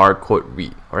on barcode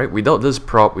read. Alright, without this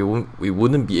prop, we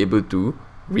wouldn't be able to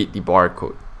read the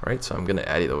barcode. Right, so I'm gonna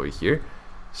add it over here.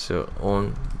 So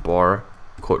on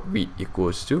barcode read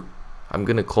equals to, I'm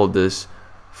gonna call this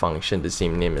function the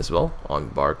same name as well, on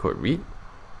barcode read,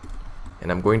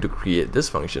 and I'm going to create this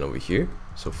function over here.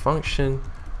 So function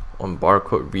on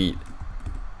barcode read,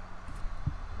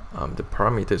 the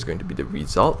parameter is going to be the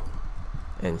result,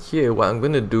 and here what I'm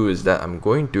going to do is that I'm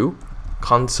going to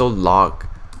console log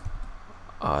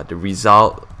the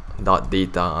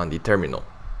result.data on the terminal.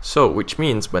 So which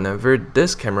means whenever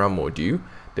this camera module,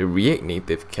 the React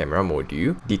Native camera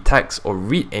module, detects or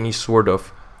read any sort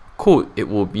of code, it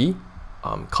will be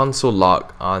console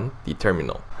log on the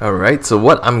terminal. Alright, so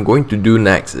what I'm going to do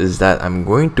next is that I'm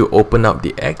going to open up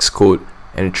the Xcode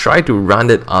and try to run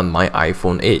it on my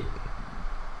iPhone 8.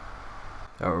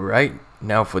 Alright,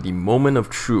 now for the moment of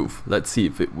truth. Let's see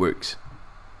if it works.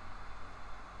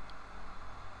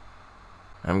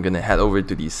 I'm gonna head over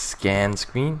to the scan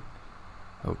screen.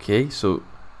 Okay, so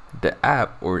the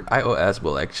app or iOS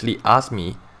will actually ask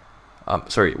me,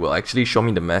 will actually show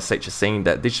me the message saying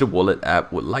that Digital Wallet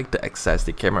app would like to access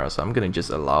the camera. So I'm gonna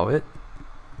just allow it.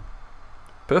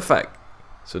 Perfect.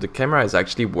 So the camera is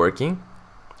actually working.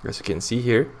 As you can see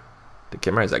here, the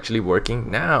camera is actually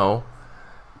working. Now,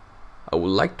 I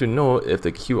would like to know if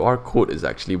the QR code is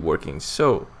actually working.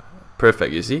 So,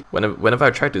 perfect, you see, whenever I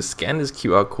try to scan this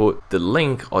QR code, the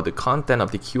link or the content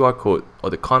of the QR code or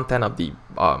the content of the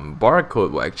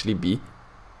barcode will actually be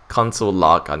console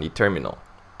log on the terminal.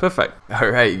 Perfect.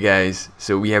 Alright guys,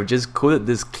 so we have just coded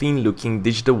this clean looking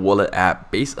digital wallet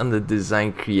app based on the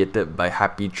design created by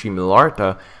Happy Tri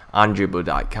Milliarta on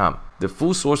Dribbble.com. The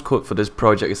full source code for this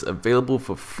project is available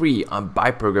for free on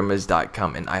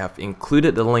byprogrammers.com, and I have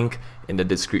included the link in the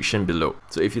description below.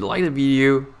 So if you like the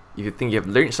video, if you think you have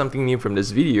learned something new from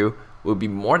this video, we'll be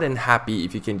more than happy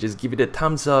if you can just give it a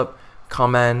thumbs up,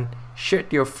 comment, share it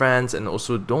to your friends, and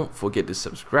also don't forget to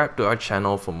subscribe to our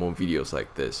channel for more videos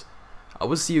like this. I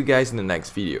will see you guys in the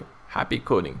next video. Happy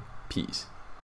coding. Peace.